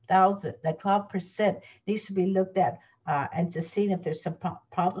 12% needs to be looked at and to see if there's some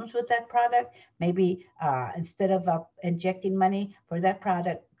problems with that product. Maybe instead of injecting money for that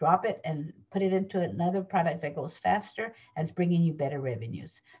product, drop it and put it into another product that goes faster and is bringing you better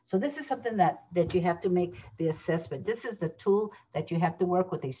revenues. So this is something that you have to make the assessment. This is the tool that you have to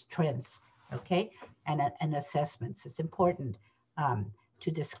work with, these trends, okay, and assessments. It's important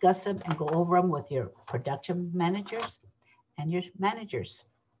to discuss them and go over them with your production managers and your managers,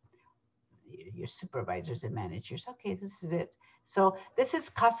 your supervisors and managers. Okay, this is it. So this is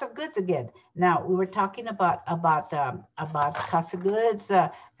cost of goods again. Now we were talking about cost of goods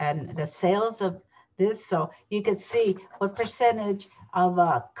and the sales of this. So you could see what percentage of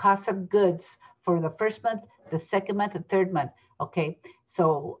cost of goods for the first month, the second month, and third month. Okay,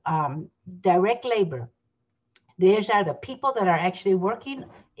 so direct labor. These are the people that are actually working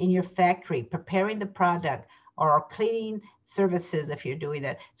in your factory, preparing the product, or cleaning services if you're doing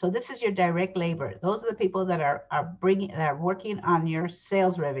that. So this is your direct labor. Those are the people that are working on your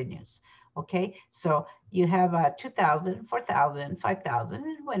sales revenues. Okay, so you have 2,000, 4,000, 5,000.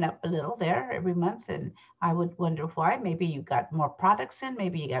 It went up a little there every month, and I would wonder why. Maybe you got more products in,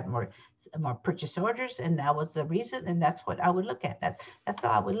 maybe you got more purchase orders, and that was the reason. And that's what I would look at. That's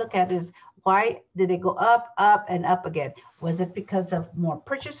all I would look at, is why did it go up, up, and up again? Was it because of more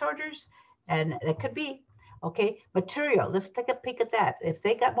purchase orders? And it could be. Okay, material, let's take a peek at that. If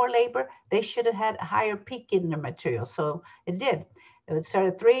they got more labor, they should have had a higher peak in their material. So it did. It would start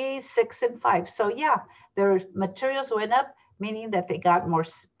at 3, 6, and 5. So yeah, their materials went up, meaning that they got more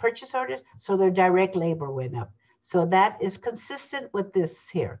purchase orders. So their direct labor went up. So that is consistent with this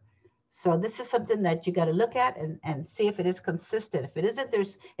here. So this is something that you got to look at and see if it is consistent. If it isn't,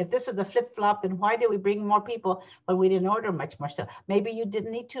 if this is the flip-flop, then why did we bring more people but we didn't order much more stuff? Maybe you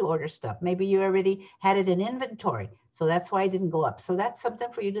didn't need to order stuff. Maybe you already had it in inventory. So that's why it didn't go up. So that's something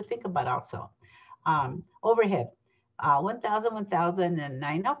for you to think about also. Overhead, 1,000,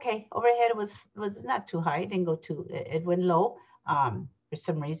 1,009. Okay, overhead was not too high. It didn't go too, it went low. for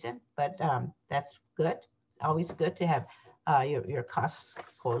some reason, but that's good. It's always good to have your costs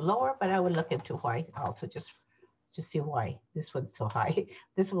go lower, but I would look into why also, just to see why this one's so high.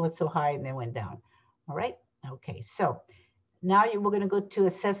 This one was so high and then went down. All right. Okay. So now we're going to go to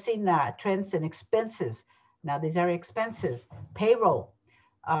assessing trends and expenses. Now these are expenses. Payroll.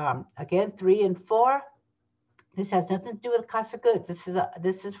 Again, 3 and 4. This has nothing to do with cost of goods.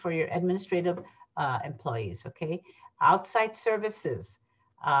 This is for your administrative employees. Okay. Outside services,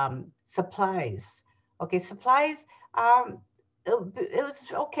 supplies. Okay, supplies. It was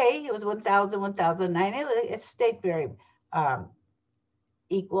okay. It was 1,000, 1,009. It stayed very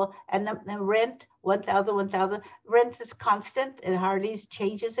equal. And the rent, 1,000, 1,000. Rent is constant. It hardly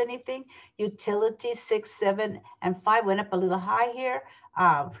changes anything. Utilities, 6, 7, and 5 went up a little high here.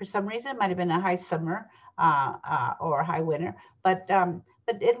 For some reason, it might have been a high summer or a high winter. But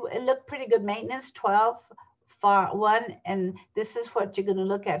it looked pretty good. Maintenance, 12, 1, and this is what you're going to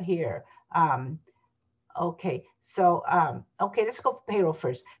look at here. Okay, so okay, let's go for payroll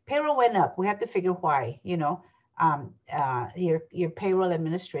first. Payroll went up. We have to figure why. You know, your payroll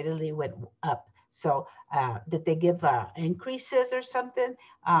administratively went up. So did they give increases or something?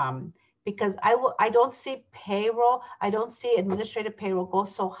 Because I don't see payroll. I don't see administrative payroll go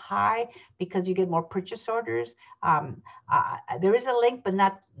so high because you get more purchase orders. There is a link, but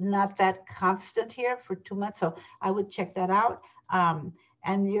not that constant here for 2 months. So I would check that out.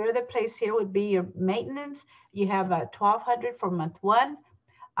 And your other place here would be your maintenance. You have 1,200 for month 1.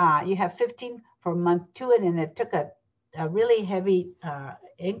 You have 15 for month 2, and then it took a really heavy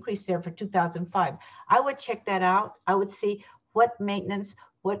increase there for 2005. I would check that out. I would see what maintenance,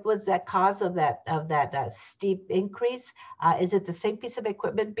 what was that cause of that steep increase? Is it the same piece of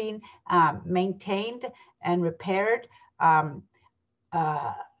equipment being maintained and repaired?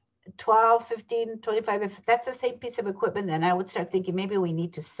 12, 15, 25, if that's the same piece of equipment, then I would start thinking maybe we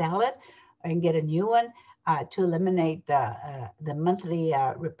need to sell it and get a new one to eliminate the monthly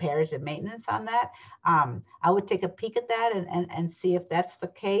repairs and maintenance on that. I would take a peek at that and see if that's the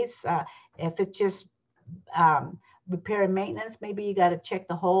case. If it's just repair and maintenance, maybe you got to check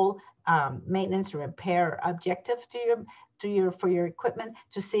the whole maintenance and repair objective for your equipment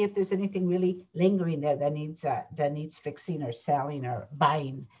to see if there's anything really lingering there that needs fixing or selling or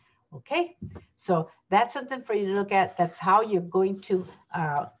buying. Okay, so that's something for you to look at. That's how you're going to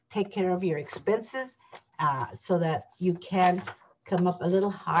take care of your expenses so that you can come up a little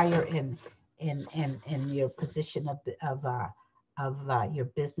higher in your position of your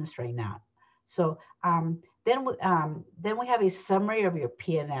business right now. So then we have a summary of your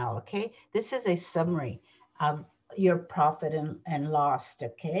P&L. Okay, this is a summary of your profit and loss.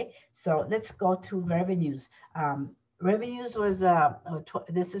 Okay, so let's go to revenues. Revenues was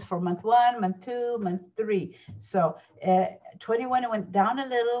this is for month 1, month 2, month 3. So 21 it went down a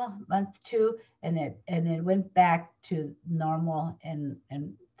little, month 2, and it went back to normal in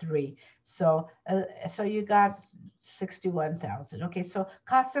 3. So so you got 61,000. Okay, so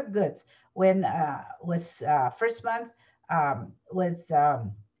cost of goods when was first month was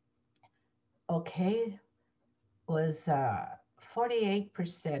okay, was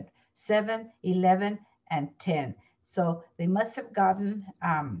 48%, 7, 11, and 10. So they must have gotten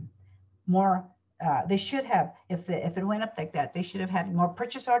more. They should have, if it went up like that, they should have had more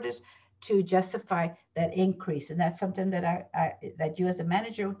purchase orders to justify that increase. And that's something that that you as a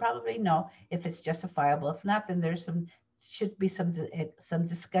manager would probably know if it's justifiable. If not, then there's should be some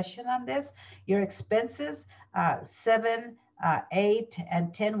discussion on this. Your expenses, 7, 8,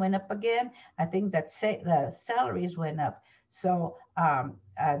 and 10 went up again. I think that the salaries went up. So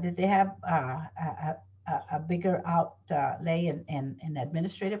did they have a bigger outlay in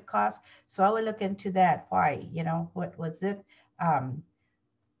administrative costs? So I would look into that. Why? You know, what was it?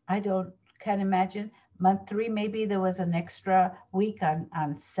 I can't imagine. Month 3, maybe there was an extra week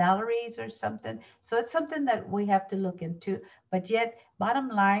on salaries or something. So it's something that we have to look into. But yet, bottom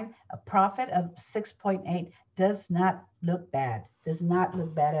line, a profit of 6.8 does not look bad. Does not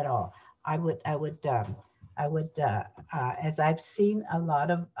look bad at all. I would, as I've seen a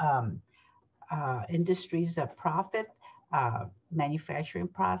lot of industries that profit, manufacturing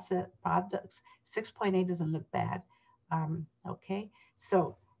products, 6.8 doesn't look bad. Okay,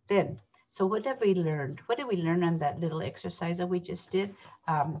 so what have we learned? What did we learn on that little exercise that we just did?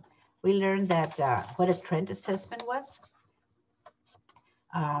 We learned that what a trend assessment was.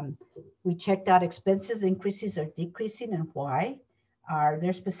 We checked out expenses, increases or decreasing, and why. Are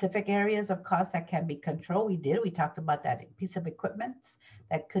there specific areas of cost that can be controlled? We talked about that piece of equipment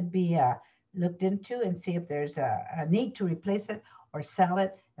that could be looked into and see if there's a need to replace it or sell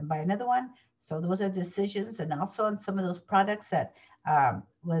it and buy another one. So those are decisions, and also on some of those products that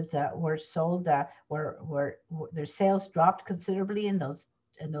were sold, were their sales dropped considerably in those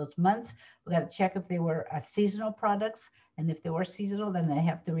months. We got to check if they were seasonal products, and if they were seasonal, then they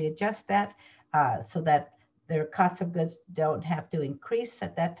have to readjust that so that their cost of goods don't have to increase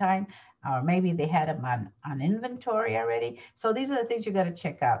at that time, or maybe they had them on inventory already. So these are the things you got to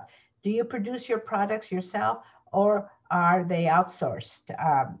check out. Do you produce your products yourself, or are they outsourced?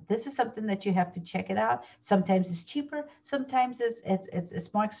 This is something that you have to check it out. Sometimes it's cheaper, sometimes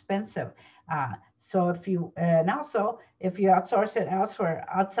it's more expensive. So if you, and also if you outsource it elsewhere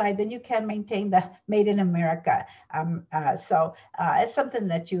outside, then you can maintain the made in America. It's something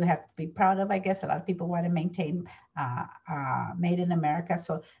that you have to be proud of. I guess a lot of people want to maintain made in America,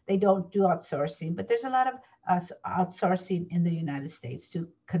 so they don't do outsourcing, but there's a lot of outsourcing in the United States to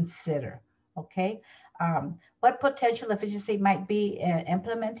consider. Okay. What potential efficiency might be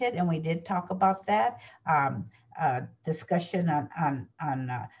implemented, and we did talk about that. Discussion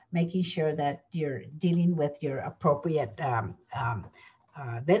on making sure that you're dealing with your appropriate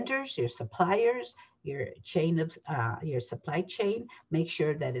vendors, your suppliers, your chain of your supply chain. Make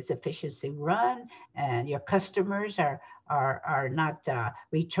sure that it's efficiency run, and your customers are not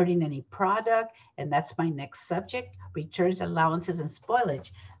returning any product. And that's my next subject: returns, allowances, and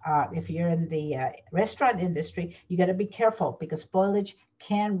spoilage. If you're in the restaurant industry, you got to be careful, because spoilage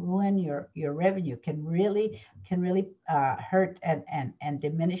can ruin your revenue, can really hurt and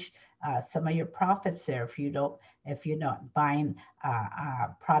diminish some of your profits there if you're not buying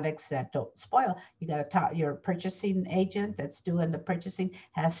products that don't spoil. You got to talk, your purchasing agent that's doing the purchasing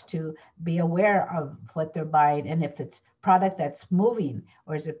has to be aware of what they're buying, and if it's product that's moving,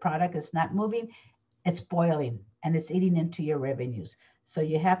 or is it product that's not moving, it's spoiling and it's eating into your revenues. So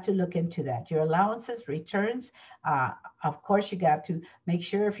you have to look into that. Your allowances, returns, of course, you got to make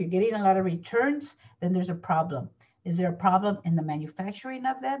sure if you're getting a lot of returns, then there's a problem. Is there a problem in the manufacturing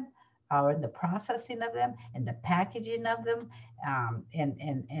of them, or in the processing of them, in the packaging of them,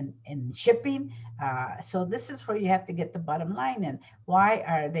 in shipping? So this is where you have to get the bottom line in. Why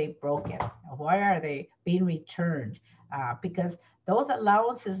are they broken? Why are they being returned? Because those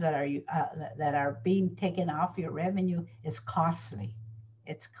allowances that are being taken off your revenue is costly.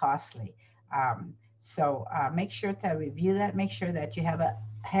 It's costly. So make sure to review that. Make sure that you have a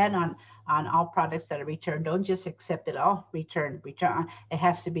hand on all products that are returned. Don't just accept it all. Return. It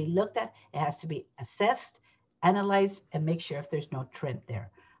has to be looked at. It has to be assessed, analyzed, and make sure if there's no trend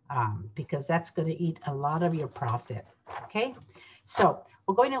there, because that's going to eat a lot of your profit. Okay. So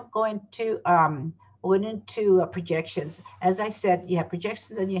we're going into projections. As I said, you have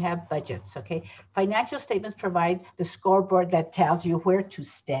projections and you have budgets, okay? Financial statements provide the scoreboard that tells you where to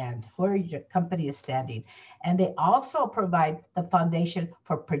stand, where your company is standing. And they also provide the foundation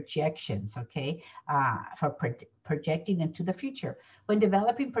for projections, okay? Projecting into the future. When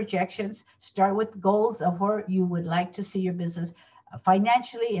developing projections, start with goals of where you would like to see your business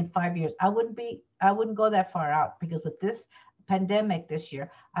financially in 5 years. I wouldn't go that far out, because with this pandemic this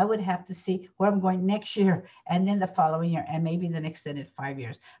year, I would have to see where I'm going next year, and then the following year, and maybe the extended 5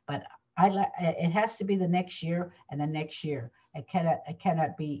 years. But it has to be the next year and the next year. It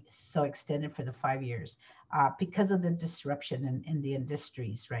cannot be so extended for the 5 years because of the disruption in the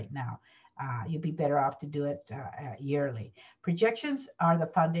industries right now. You'd be better off to do it yearly. Projections are the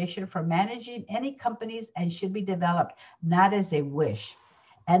foundation for managing any companies and should be developed not as a wish,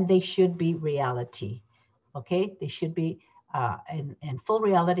 and they should be reality. Okay, they should be in full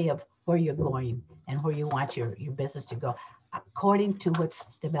reality of where you're going and where you want your business to go, according to what's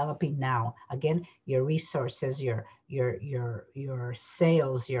developing now. Again, your resources, your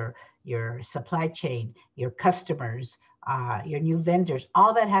sales, your supply chain, your customers, your new vendors,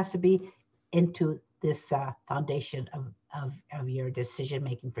 all that has to be into this foundation of your decision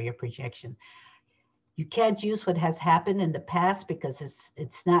making for your projection. You can't use what has happened in the past, because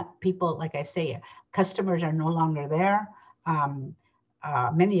it's not people, like I say, customers are no longer there.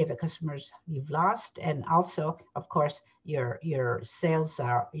 Many of the customers you've lost, and also, of course, your sales,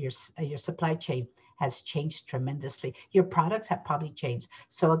 your supply chain has changed tremendously. Your products have probably changed.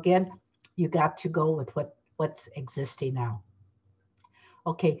 So again, you got to go with what's existing now.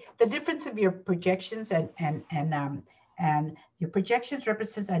 Okay, the difference of your projections and your projections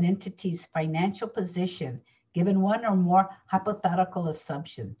represents an entity's financial position given one or more hypothetical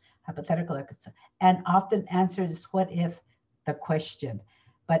assumption, and often answers what if the question.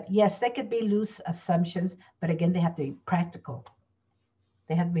 But yes, they could be loose assumptions, but again, they have to be practical.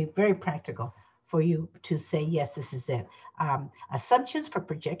 They have to be very practical for you to say, yes, this is it. Assumptions for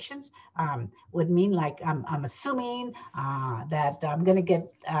projections would mean like I'm assuming that I'm going to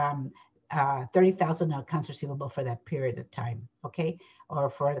get 30,000 accounts receivable for that period of time, okay?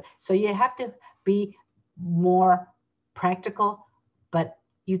 So you have to be more practical, but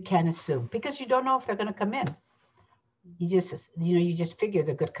you can assume because you don't know if they're going to come in. You just figure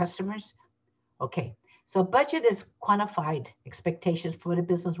they're good customers. Okay, so budget is quantified expectations for what a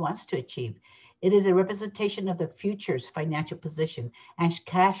business wants to achieve. It is a representation of the future's financial position and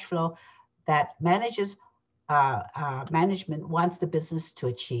cash flow that management wants the business to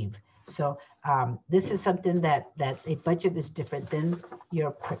achieve. So this is something that a budget is different than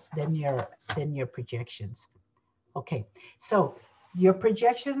your projections. Okay, so your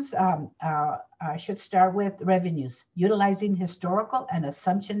projections should start with revenues. Utilizing historical and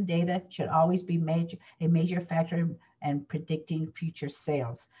assumption data should always be a major factor in predicting future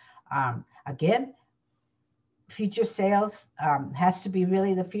sales. Again, future sales has to be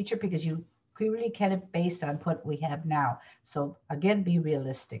really the future because you really can't base on what we have now. So again, be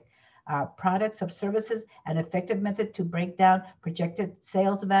realistic. Products of services, an effective method to break down projected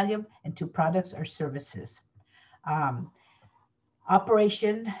sales value into products or services.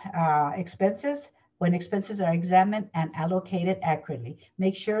 Operation expenses, when expenses are examined and allocated accurately.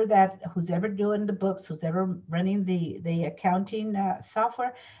 Make sure that who's ever doing the books, who's ever running the accounting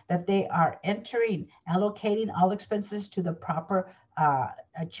software, that they are allocating all expenses to the proper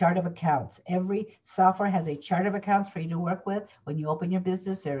chart of accounts. Every software has a chart of accounts for you to work with. When you open your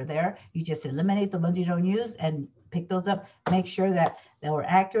business, they're there. You just eliminate the ones you don't use and pick those up. Make sure that they were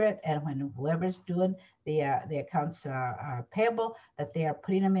accurate, and when whoever's doing the accounts payable, that they are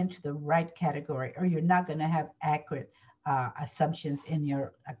putting them into the right category, or you're not going to have accurate assumptions in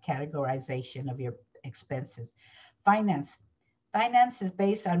your categorization of your expenses. Finance is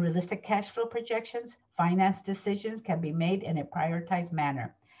based on realistic cash flow projections. Finance decisions can be made in a prioritized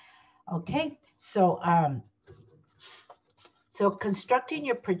manner. Okay, so constructing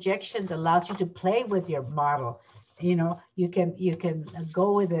your projections allows you to play with your model. You can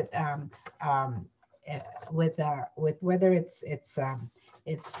go with it with whether it's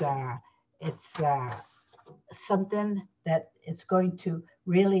something that it's going to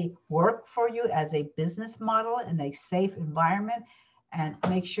really work for you as a business model in a safe environment, and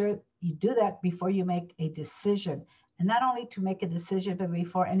make sure you do that before you make a decision, and not only to make a decision, but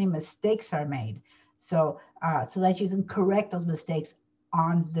before any mistakes are made. So that you can correct those mistakes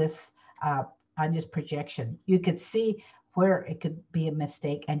on this projection. You could see where it could be a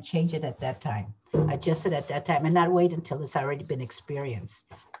mistake and change it at that time, adjust it at that time, and not wait until it's already been experienced.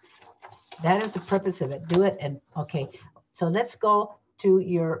 That is the purpose of it. Do it. And okay, so let's go to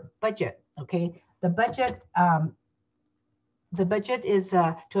your budget. Okay, the budget is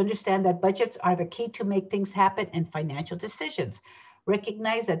to understand that budgets are the key to make things happen in financial decisions.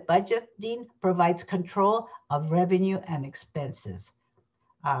 Recognize that budgeting provides control of revenue and expenses.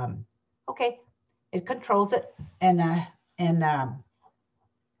 Okay, it controls it, and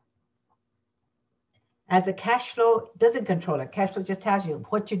as a cash flow doesn't control it. Cash flow just tells you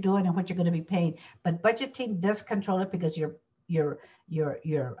what you're doing and what you're going to be paying. But budgeting does control it because you're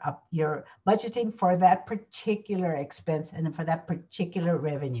budgeting for that particular expense and for that particular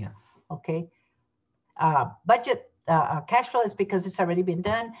revenue. Okay, cash flow is because it's already been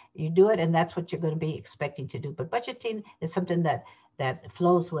done. You do it, and that's what you're going to be expecting to do. But budgeting is something that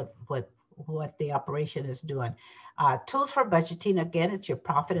flows with what the operation is doing. Tools for budgeting, again, it's your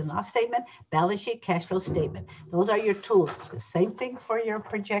profit and loss statement, balance sheet, cash flow statement. Those are your tools. The same thing for your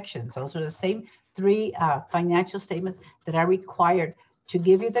projections. Those are the same three financial statements that are required to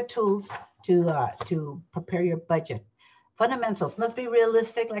give you the tools to prepare your budget. Fundamentals must be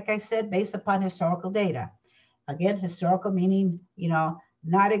realistic, like I said, based upon historical data. Again, historical meaning,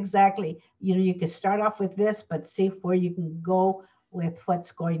 not exactly, you can start off with this, but see where you can go with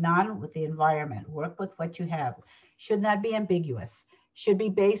what's going on with the environment. Work with what you have. Should not be ambiguous. Should be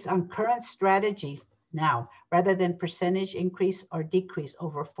based on current strategy now, rather than percentage increase or decrease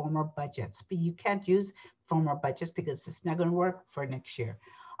over former budgets. But you can't use former budgets because it's not going to work for next year.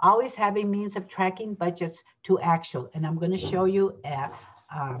 Always having means of tracking budgets to actual. And I'm going to show you a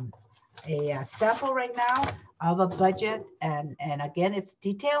sample right now of a budget. And again, it's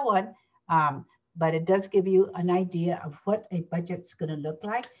detail one. But it does give you an idea of what a budget's going to look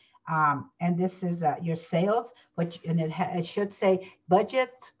like. And this is your sales, it should say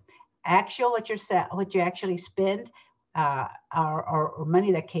budget, actual, what you actually spend, or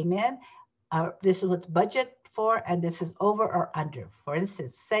money that came in. This is what's budget for, and this is over or under. For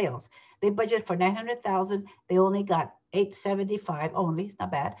instance, sales, they budget for 900,000. They only got 875 only. It's not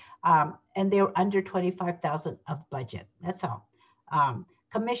bad. And they were under 25,000 of budget. That's all.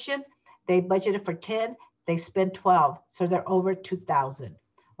 Commission, they budgeted for 10, they spent 12, so they're over 2,000.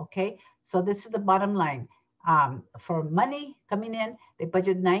 Okay, so this is the bottom line. For money coming in, they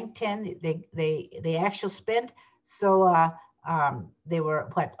budget 910. They actual spend. So they were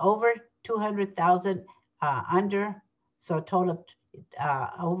what, over 200,000, under, so a total of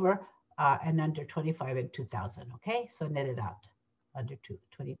over and under 25 and 2,000. Okay, so netted out under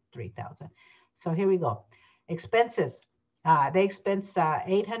 23,000. So here we go. Expenses. They expense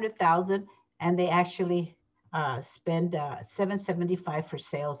 800,000, and they actually spend 775 for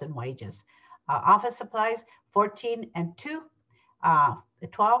sales and wages. Office supplies 14 and 2,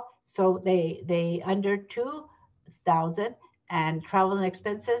 12. So they under 2,000. And travel and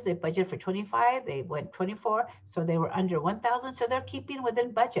expenses, they budget for 25, they went 24, so they were under 1,000. So they're keeping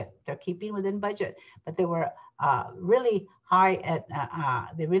within budget. They're keeping within budget, but they were really high at,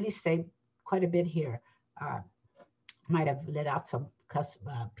 they really saved quite a bit here. Might have let out some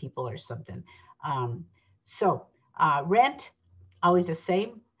people or something. So rent, always the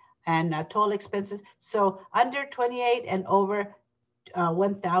same, and total expenses. So under 28 and over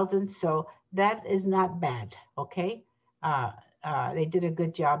 1,000. So that is not bad. Okay. They did a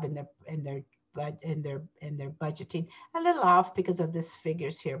good job in their budgeting. A little off because of this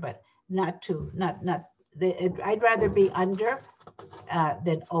figures here, but not too, I'd rather be under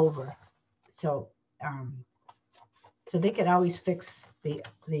than over. So so they could always fix the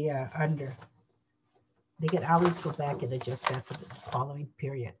under. They could always go back and adjust that for the following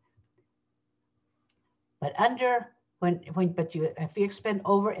period. But under, if you expend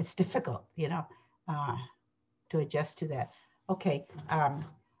over, it's difficult, you know, to adjust to that. Okay,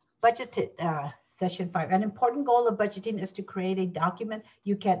 budgeted, session 5. An important goal of budgeting is to create a document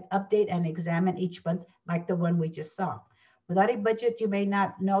you can update and examine each month, like the one we just saw. Without a budget, you may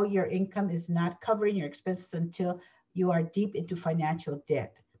not know your income is not covering your expenses until you are deep into financial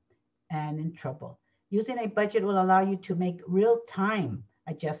debt and in trouble. Using a budget will allow you to make real-time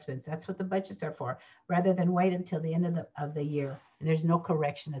adjustments. That's what the budgets are for, rather than wait until the end of the year. There's no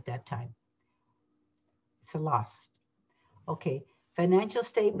correction at that time. It's a loss. Okay, financial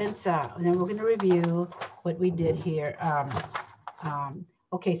statements, and then we're going to review what we did here.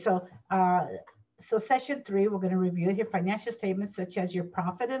 Okay, so session 3, we're going to review here financial statements such as your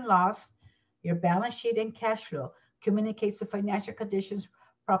profit and loss, your balance sheet and cash flow, communicates the financial conditions,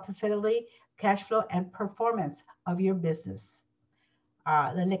 profitability, cash flow, and performance of your business,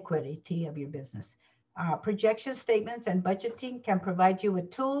 the liquidity of your business. Projection statements and budgeting can provide you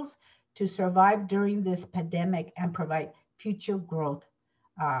with tools to survive during this pandemic and provide future growth.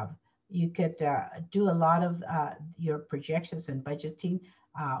 You could do a lot of your projections and budgeting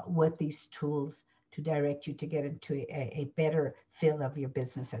with these tools to direct you to get into a better feel of your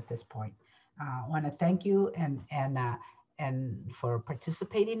business at this point. I want to thank you and for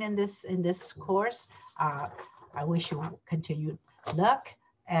participating in this course. I wish you continued luck.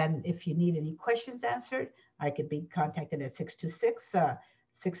 And if you need any questions answered, I could be contacted at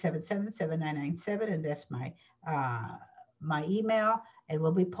 626-677-7997, and that's my email. It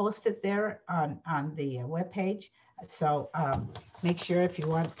will be posted there on the webpage. So make sure if you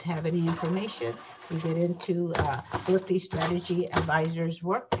want to have any information, you get into Thrifty Strategy Advisors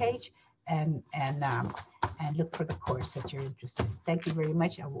work page and look for the course that you're interested in. Thank you very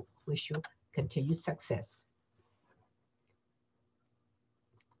much. I wish you continued success.